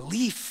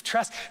 belief,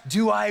 trust.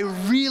 Do I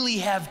really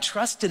have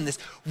trust in this?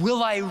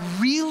 Will I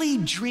really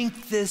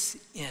drink this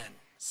in?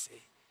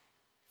 See,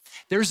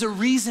 there's a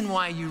reason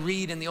why you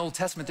read in the Old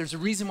Testament, there's a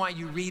reason why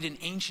you read in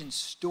ancient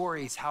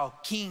stories how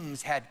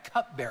kings had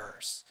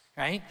cupbearers,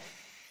 right?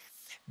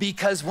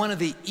 Because one of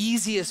the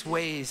easiest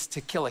ways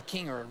to kill a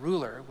king or a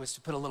ruler was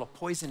to put a little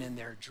poison in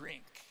their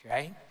drink,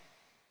 right?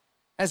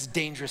 That's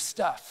dangerous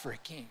stuff for a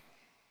king.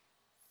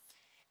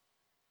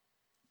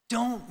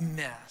 Don't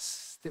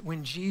miss that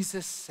when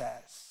Jesus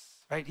says,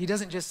 right? He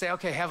doesn't just say,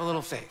 okay, have a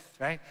little faith,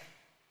 right?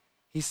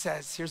 He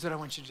says, here's what I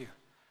want you to do.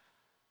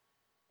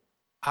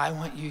 I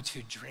want you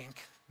to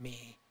drink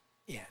me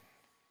in.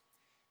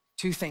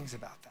 Two things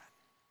about that.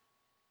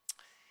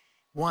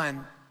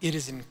 One, it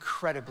is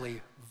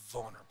incredibly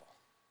vulnerable.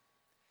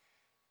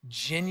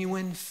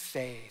 Genuine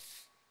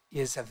faith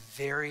is a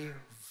very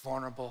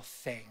vulnerable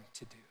thing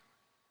to do.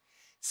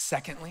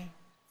 Secondly,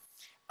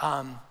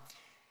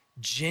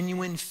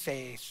 genuine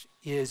faith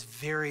is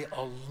very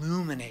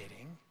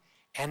illuminating.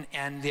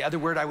 And the other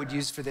word I would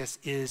use for this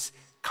is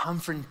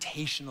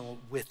confrontational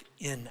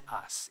within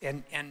us.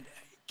 And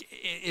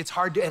it's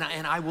hard to,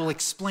 and I will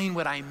explain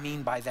what I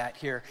mean by that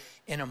here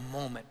in a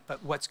moment,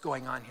 but what's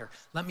going on here.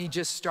 Let me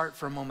just start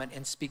for a moment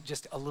and speak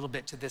just a little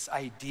bit to this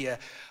idea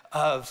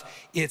of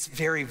it's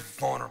very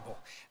vulnerable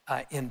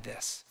in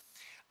this.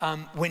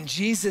 When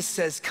Jesus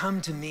says,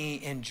 "Come to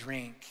me and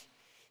drink,"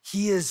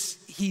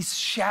 he's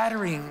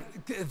shattering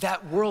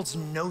that world's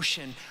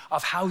notion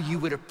of how you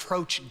would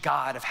approach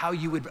God, of how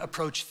you would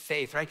approach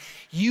faith, right?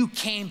 You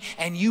came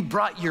and you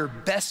brought your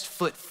best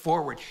foot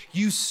forward.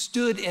 You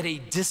stood at a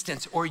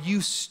distance, or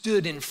you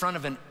stood in front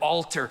of an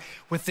altar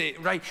with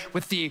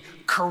the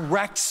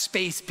correct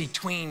space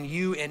between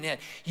you and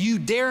it. You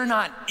dare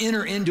not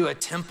enter into a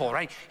temple,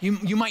 right?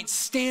 You might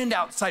stand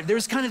outside.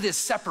 There's kind of this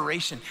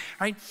separation,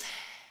 right?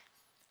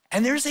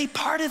 And there's a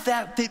part of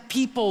that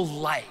people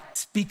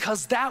liked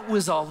because that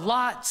was a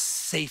lot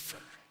safer.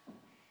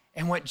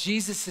 And what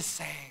Jesus is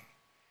saying,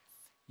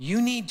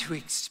 you need to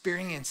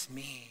experience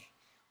me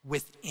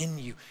within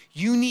you.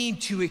 You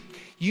need to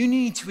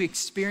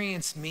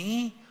experience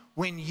me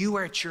when you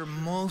are at your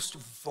most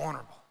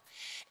vulnerable.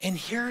 And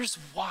here's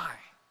why.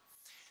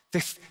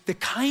 The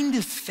kind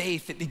of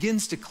faith that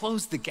begins to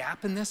close the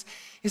gap in this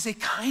is a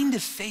kind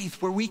of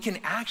faith where we can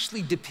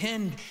actually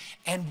depend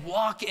and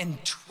walk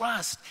and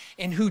trust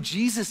in who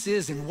Jesus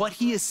is and what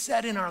he has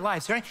said in our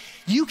lives, right?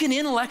 You can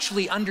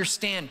intellectually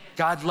understand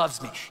God loves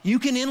me. You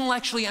can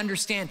intellectually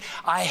understand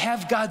I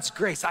have God's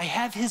grace. I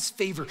have his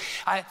favor.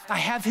 I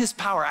have his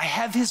power. I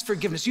have his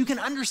forgiveness. You can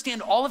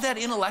understand all of that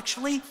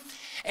intellectually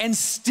and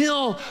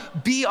still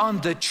be on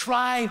the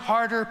try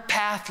harder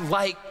path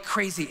like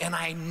crazy. And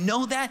I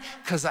know that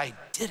because I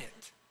did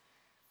it.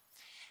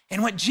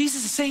 And what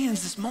Jesus is saying in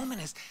this moment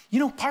is,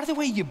 part of the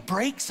way you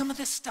break some of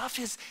this stuff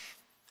is,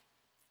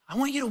 I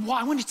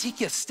want to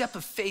take you a step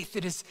of faith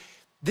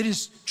that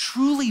is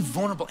truly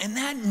vulnerable. And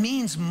that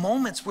means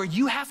moments where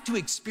you have to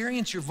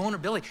experience your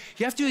vulnerability.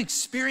 You have to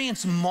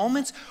experience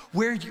moments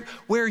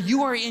where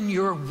you are in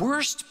your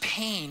worst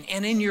pain,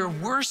 and in your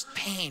worst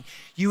pain,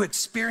 you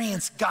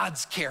experience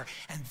God's care.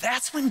 And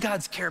that's when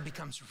God's care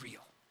becomes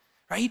real,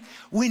 right?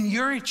 When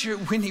you're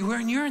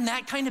in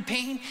that kind of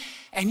pain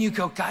and you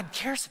go, God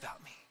cares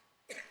about me,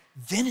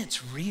 then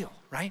it's real,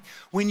 right?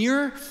 When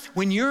you're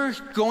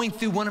going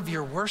through one of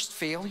your worst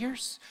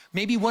failures,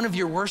 maybe one of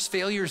your worst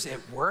failures at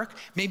work,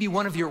 maybe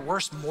one of your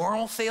worst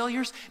moral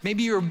failures,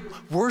 maybe your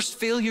worst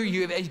failure,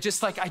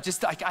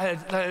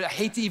 I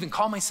hate to even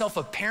call myself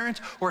a parent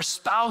or a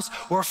spouse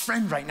or a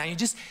friend right now.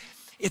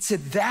 It's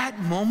at that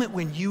moment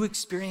when you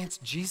experience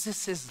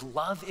Jesus'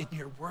 love in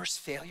your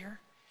worst failure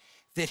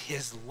that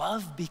his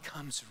love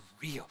becomes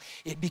real.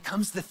 It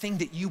becomes the thing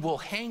that you will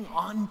hang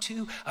on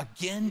to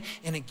again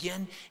and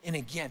again and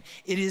again.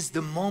 It is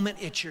the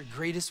moment at your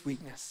greatest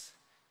weakness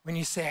when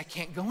you say, I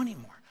can't go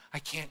anymore. I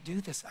can't do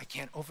this. I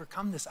can't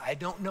overcome this. I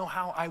don't know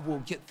how I will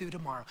get through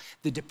tomorrow.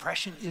 The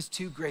depression is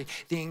too great.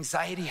 The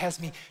anxiety has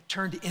me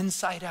turned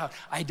inside out.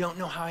 I don't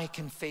know how I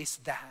can face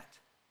that.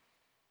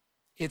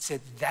 It's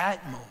at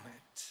that moment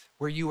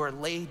where you are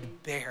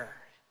laid bare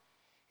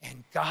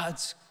and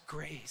God's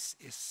grace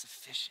is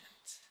sufficient,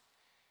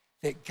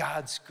 that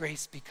God's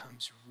grace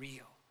becomes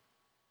real.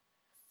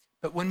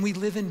 But when we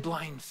live in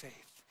blind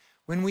faith,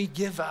 when we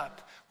give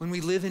up, when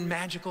we live in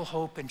magical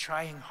hope and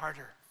trying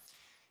harder,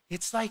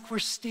 it's like we're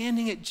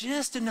standing at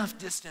just enough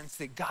distance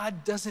that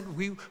God doesn't,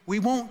 we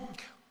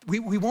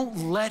won't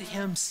let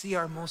him see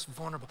our most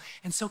vulnerable.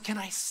 And so can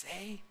I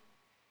say,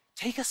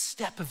 take a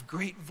step of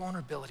great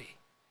vulnerability.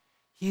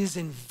 He has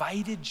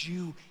invited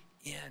you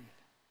in.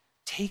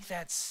 Take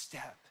that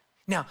step.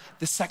 Now,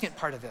 the second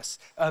part of this,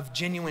 of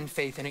genuine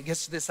faith, and it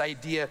gets to this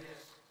idea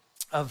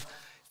of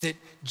that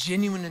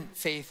genuine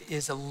faith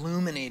is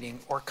illuminating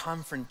or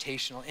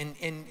confrontational.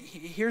 And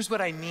here's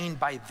what I mean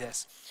by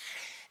this.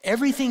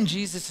 Everything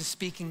Jesus is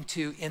speaking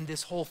to in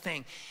this whole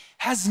thing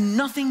has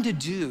nothing to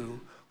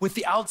do with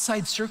the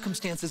outside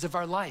circumstances of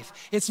our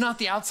life. It's not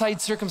the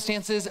outside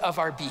circumstances of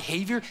our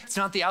behavior. It's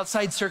not the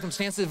outside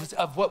circumstances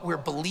of what we're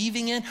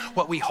believing in,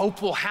 what we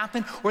hope will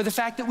happen, or the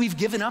fact that we've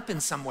given up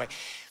in some way.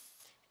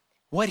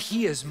 What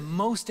he is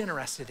most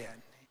interested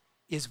in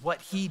is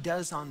what he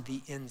does on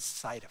the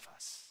inside of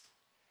us,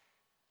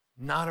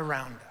 not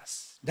around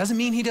us. Doesn't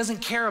mean he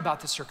doesn't care about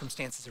the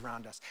circumstances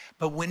around us,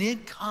 but when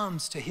it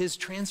comes to his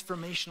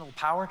transformational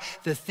power,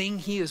 the thing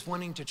he is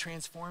wanting to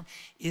transform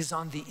is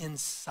on the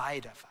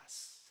inside of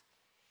us.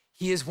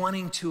 He is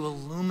wanting to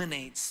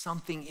illuminate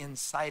something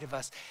inside of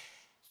us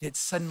that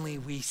suddenly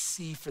we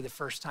see for the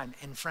first time.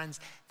 And friends,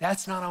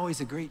 that's not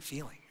always a great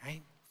feeling,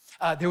 right?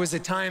 There was a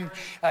time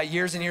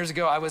years and years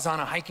ago, I was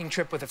on a hiking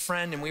trip with a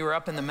friend and we were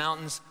up in the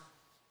mountains,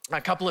 a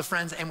couple of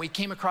friends, and we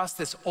came across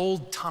this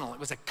old tunnel. It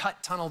was a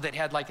cut tunnel that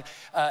had like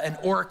an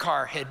ore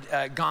car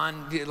had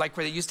gone, like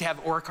where they used to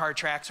have ore car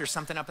tracks or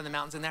something up in the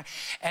mountains in there.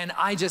 And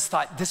I just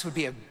thought this would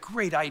be a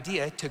great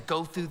idea to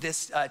go through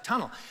this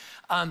tunnel.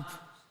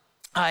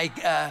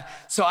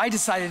 So I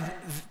decided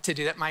to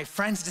do that. My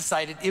friends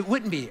decided it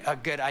wouldn't be a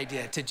good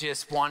idea to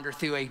just wander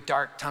through a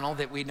dark tunnel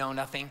that we know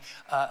nothing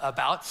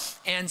about.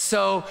 And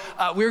so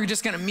we were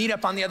just gonna meet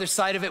up on the other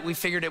side of it. We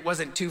figured it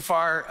wasn't too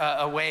far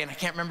away, and I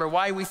can't remember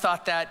why we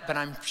thought that, but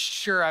I'm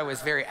sure I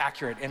was very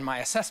accurate in my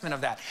assessment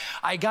of that.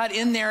 I got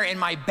in there and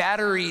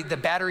the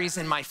batteries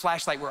in my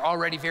flashlight were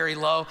already very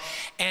low,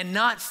 and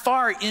not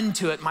far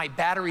into it, my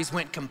batteries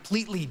went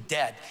completely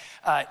dead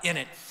in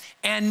it.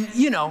 And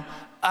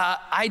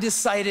I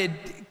decided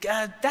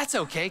that's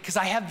okay, because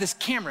I have this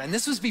camera, and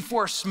this was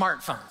before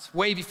smartphones,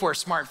 way before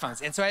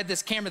smartphones. And so I had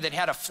this camera that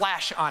had a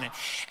flash on it.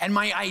 And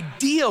my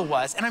idea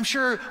was, and I'm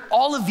sure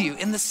all of you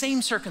in the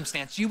same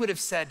circumstance, you would have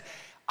said,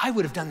 I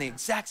would have done the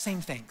exact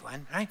same thing,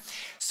 Glenn, right?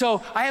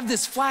 So I have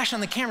this flash on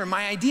the camera.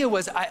 My idea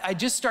was I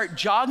just start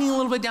jogging a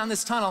little bit down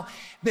this tunnel.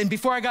 Then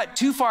before I got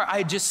too far,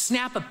 I'd just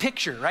snap a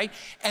picture, right?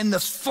 And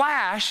the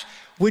flash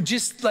would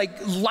just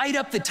light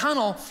up the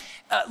tunnel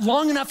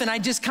long enough, and I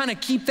just kind of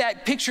keep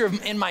that picture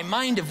in my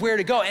mind of where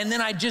to go. And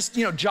then I just,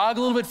 jog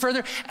a little bit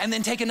further and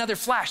then take another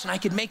flash, and I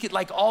could make it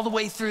all the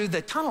way through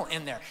the tunnel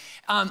in there,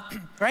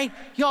 right?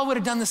 Y'all would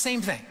have done the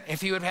same thing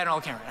if you would have had an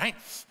old camera, right?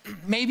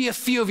 Maybe a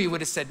few of you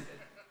would have said,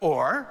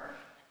 or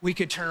we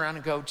could turn around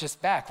and go just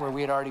back where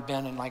we had already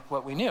been and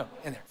what we knew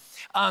in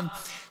there.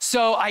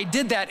 So I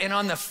did that, and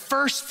on the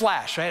first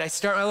flash, right? I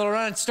start my little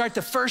run and start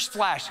the first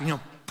flash,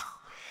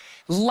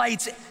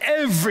 lights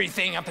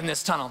everything up in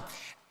this tunnel.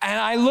 And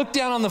I looked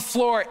down on the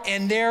floor,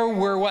 and there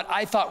were what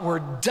I thought were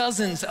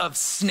dozens of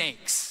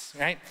snakes,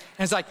 right?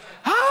 And it's and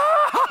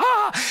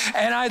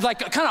I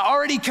kind of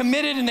already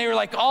committed, and they were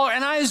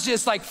and I was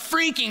just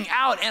freaking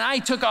out, and I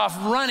took off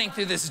running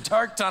through this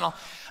dark tunnel.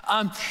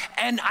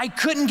 And I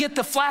couldn't get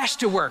the flash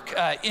to work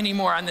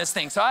anymore on this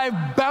thing. So I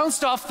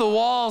bounced off the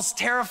walls,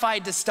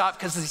 terrified to stop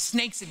because the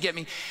snakes would get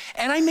me.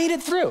 And I made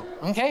it through,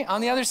 okay, on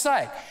the other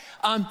side.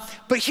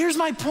 But here's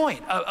my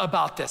point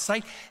about this.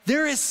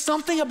 There is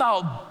something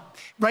about,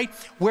 right,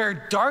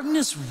 where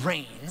darkness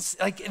reigns,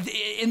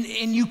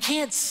 and you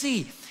can't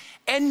see.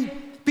 And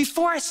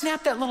before I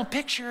snapped that little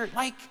picture,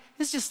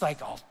 it's just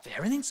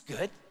everything's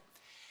good.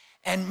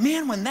 And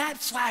man, when that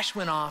flash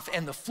went off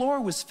and the floor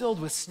was filled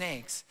with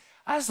snakes,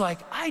 I was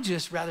I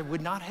just rather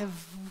would not have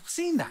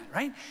seen that,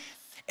 right?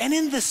 And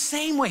in the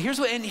same way, here's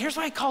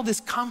why I call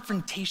this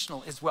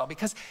confrontational as well,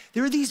 because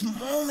there are these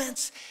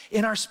moments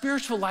in our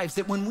spiritual lives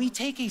that when we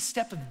take a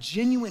step of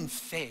genuine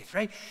faith,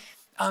 right,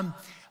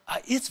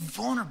 it's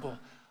vulnerable.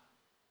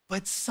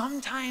 But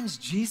sometimes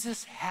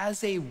Jesus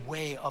has a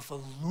way of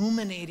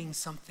illuminating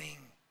something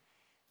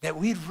that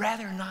we'd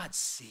rather not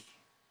see.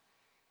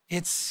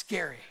 It's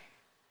scary,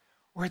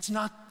 or it's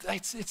not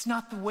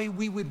the way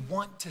we would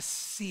want to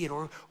see it,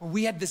 or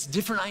we had this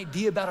different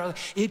idea about it.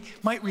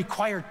 It might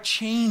require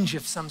change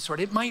of some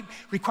sort. It might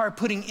require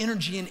putting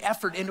energy and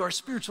effort into our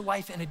spiritual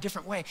life in a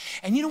different way.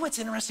 And you know what's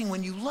interesting?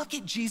 When you look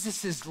at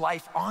Jesus's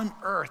life on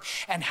earth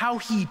and how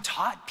he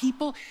taught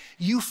people,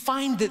 you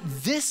find that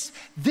this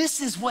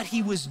is what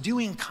he was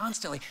doing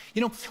constantly.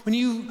 When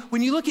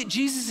you look at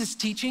Jesus's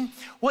teaching,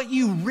 what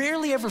you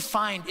rarely ever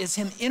find is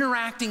him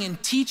interacting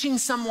and teaching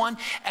someone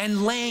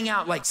and laying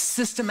out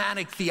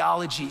systematic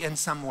theology in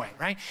some way,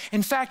 right?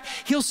 In fact,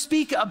 he'll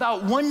speak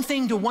about one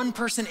thing to one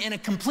person in a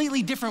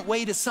completely different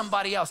way to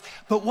somebody else.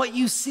 But what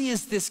you see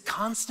is this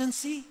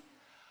constancy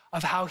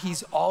of how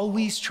he's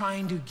always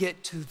trying to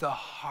get to the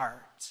heart.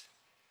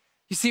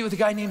 You see it with a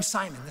guy named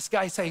Simon. This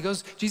guy,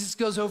 Jesus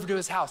goes over to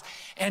his house,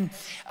 and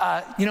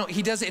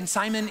he does it, and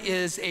Simon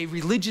is a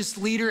religious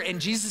leader, and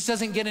Jesus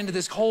doesn't get into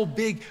this whole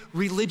big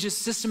religious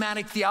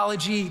systematic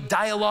theology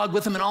dialogue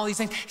with him and all these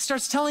things. He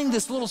starts telling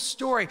this little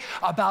story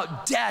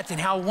about debt and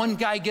how one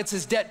guy gets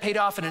his debt paid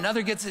off and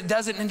another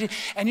doesn't,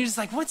 and you're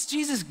just what's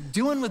Jesus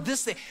doing with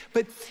this thing?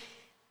 But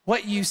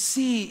what you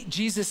see,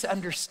 Jesus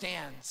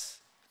understands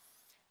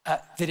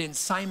that in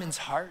Simon's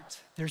heart,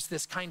 there's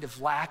this kind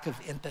of lack of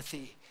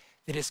empathy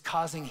that is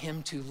causing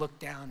him to look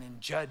down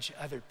and judge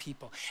other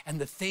people.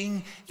 And the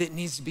thing that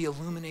needs to be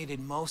illuminated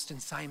most in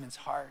Simon's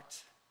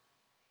heart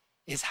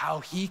is how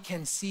he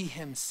can see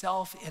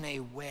himself in a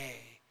way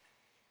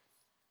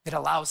that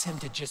allows him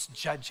to just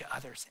judge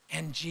others.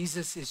 And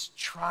Jesus is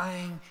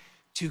trying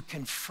to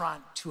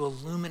confront, to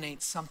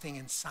illuminate something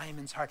in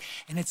Simon's heart.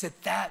 And it's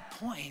at that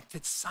point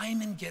that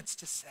Simon gets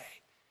to say,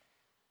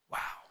 wow,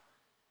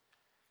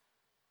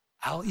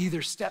 I'll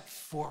either step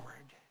forward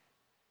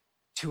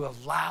to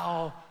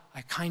allow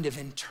a kind of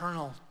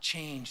internal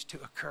change to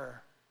occur,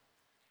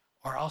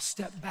 or I'll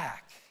step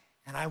back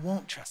and I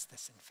won't trust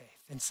this in faith.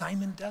 And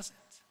Simon doesn't.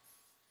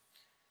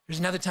 There's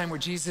another time where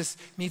Jesus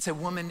meets a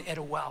woman at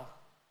a well,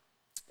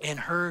 and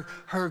her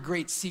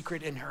great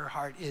secret in her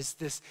heart is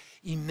this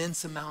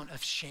immense amount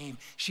of shame.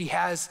 She's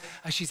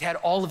had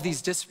all of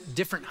these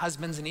different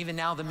husbands, and even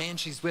now the man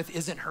she's with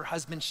isn't her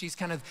husband. She's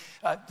kind of,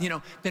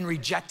 been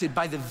rejected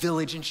by the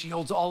village, and she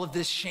holds all of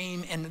this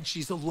shame, and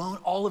she's alone,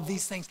 all of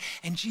these things.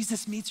 And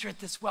Jesus meets her at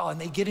this well, and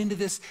they get into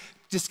this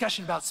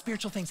discussion about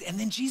spiritual things. And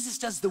then Jesus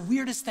does the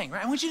weirdest thing,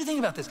 right? I want you to think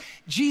about this.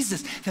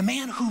 Jesus, the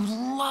man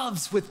who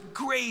loves with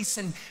grace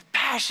and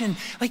passion,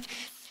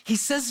 He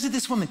says to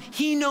this woman,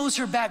 he knows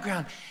her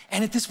background.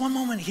 And at this one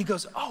moment, he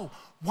goes, oh,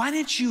 why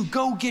don't you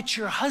go get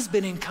your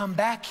husband and come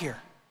back here?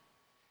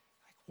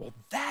 Well,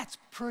 that's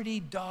pretty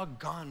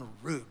doggone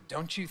rude,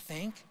 don't you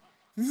think?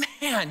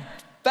 Man,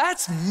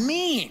 that's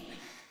mean.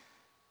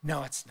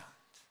 No, it's not.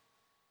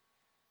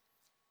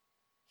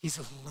 He's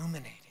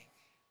illuminating.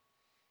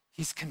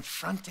 He's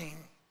confronting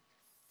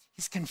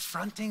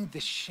the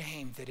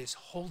shame that is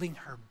holding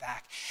her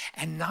back,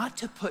 and not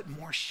to put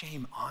more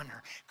shame on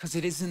her, because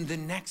it is in the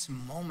next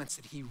moments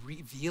that he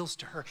reveals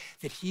to her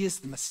that he is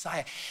the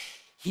Messiah.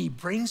 He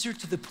brings her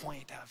to the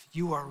point of,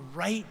 you are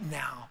right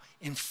now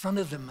in front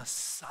of the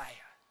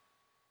Messiah,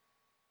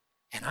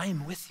 and I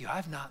am with you.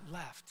 I've not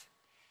left.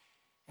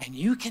 And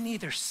you can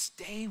either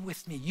stay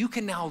with me, you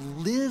can now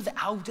live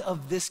out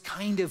of this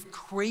kind of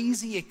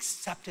crazy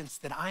acceptance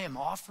that I am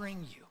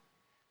offering you,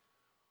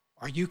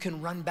 or you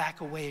can run back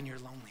away in your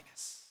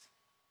loneliness.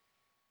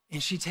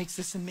 And she takes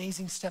this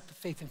amazing step of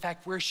faith. In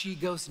fact, where she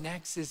goes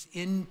next is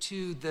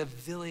into the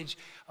village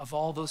of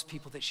all those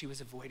people that she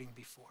was avoiding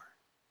before.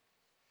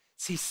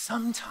 See,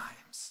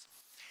 sometimes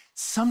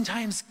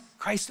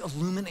Christ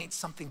illuminates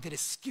something that is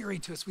scary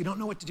to us. We don't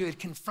know what to do. It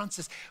confronts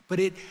us, but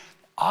it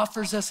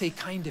offers us a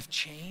kind of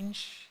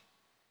change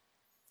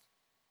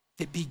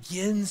that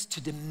begins to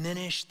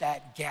diminish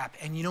that gap.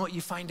 And you know what you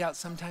find out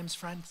sometimes,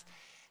 friends?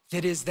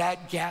 That as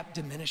that gap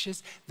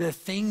diminishes, the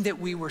thing that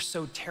we were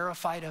so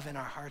terrified of in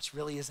our hearts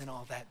really isn't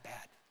all that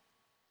bad.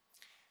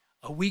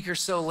 A week or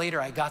so later,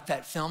 I got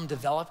that film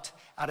developed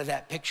out of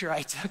that picture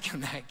I took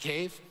in that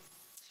cave,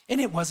 and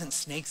it wasn't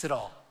snakes at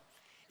all.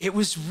 It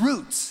was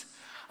roots.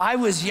 I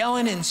was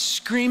yelling and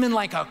screaming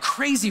like a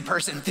crazy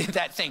person through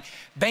that thing,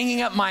 banging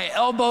up my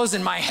elbows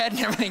and my head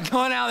and everything,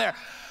 going out there.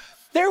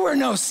 There were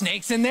no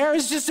snakes in there. It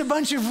was just a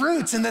bunch of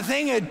roots, and the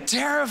thing had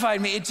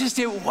terrified me.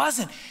 It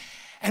wasn't.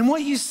 And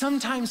what you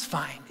sometimes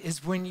find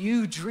is when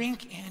you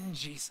drink in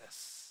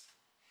Jesus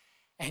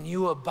and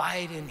you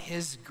abide in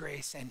his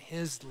grace and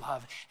his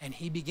love, and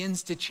he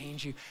begins to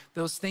change you,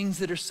 those things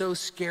that are so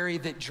scary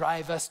that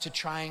drive us to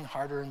trying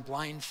harder and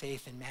blind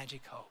faith and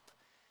magic hope,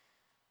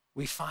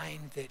 we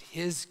find that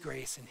his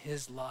grace and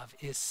his love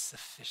is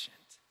sufficient.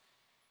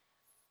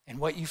 And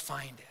what you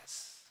find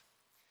is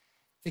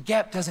the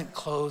gap doesn't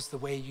close the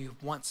way you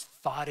once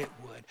thought it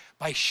would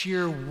by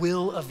sheer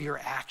will of your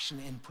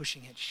action in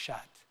pushing it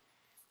shut.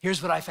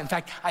 Here's what I found. In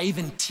fact, I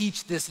even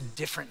teach this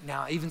different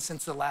now, even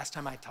since the last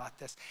time I taught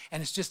this.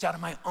 And it's just out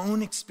of my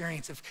own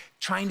experience of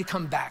trying to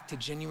come back to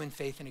genuine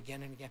faith and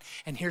again.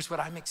 And here's what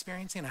I'm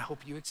experiencing, and I hope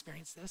you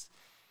experience this.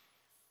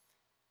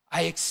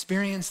 I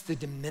experience the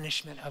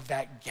diminishment of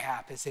that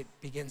gap as it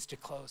begins to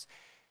close,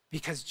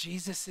 because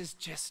Jesus is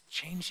just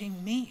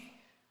changing me.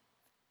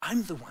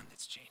 I'm the one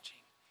that's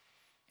changing.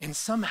 And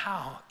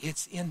somehow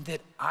it's in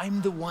that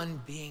I'm the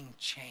one being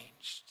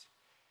changed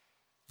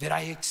that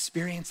I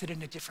experience it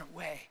in a different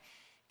way.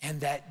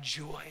 And that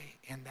joy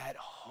and that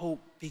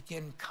hope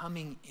begin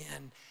coming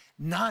in,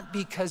 not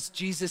because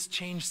Jesus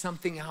changed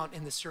something out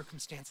in the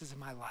circumstances of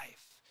my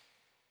life,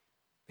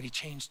 but he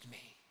changed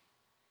me.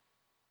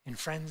 And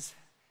friends,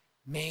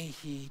 may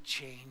he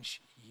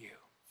change you.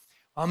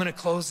 Well, I'm gonna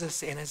close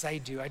this, and as I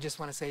do, I just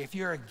wanna say, if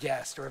you're a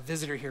guest or a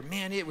visitor here,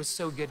 man, it was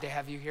so good to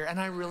have you here, and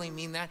I really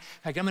mean that.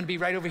 Like, I'm gonna be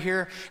right over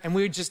here, and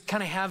we would just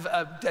kind of have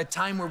a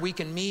time where we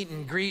can meet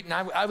and greet, and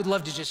I would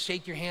love to just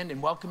shake your hand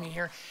and welcome you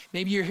here.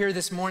 Maybe you're here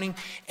this morning,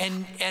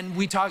 and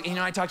we talk.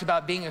 I talked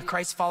about being a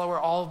Christ follower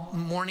all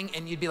morning,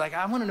 and you'd be like,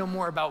 I wanna know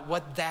more about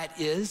what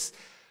that is.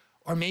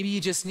 Or maybe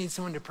you just need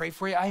someone to pray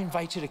for you. I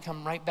invite you to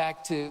come right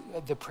back to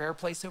the prayer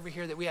place over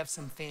here, that we have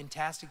some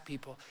fantastic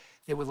people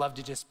that would love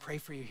to just pray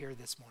for you here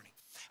this morning.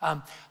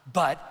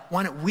 But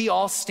why don't we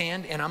all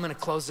stand, and I'm gonna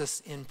close this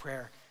in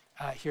prayer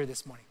here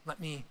this morning. Let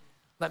me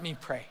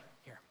pray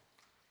here.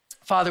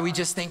 Father, we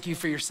just thank you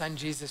for your son,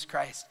 Jesus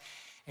Christ.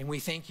 And we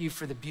thank you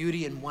for the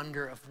beauty and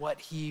wonder of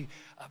what he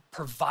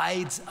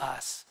provides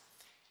us,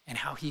 and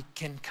how he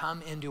can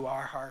come into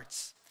our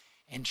hearts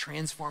and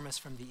transform us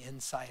from the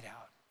inside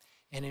out.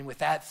 And with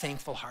that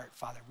thankful heart,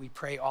 Father, we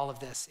pray all of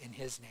this in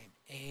his name.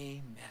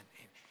 Amen.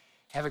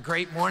 Have a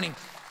great morning.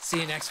 See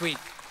you next week.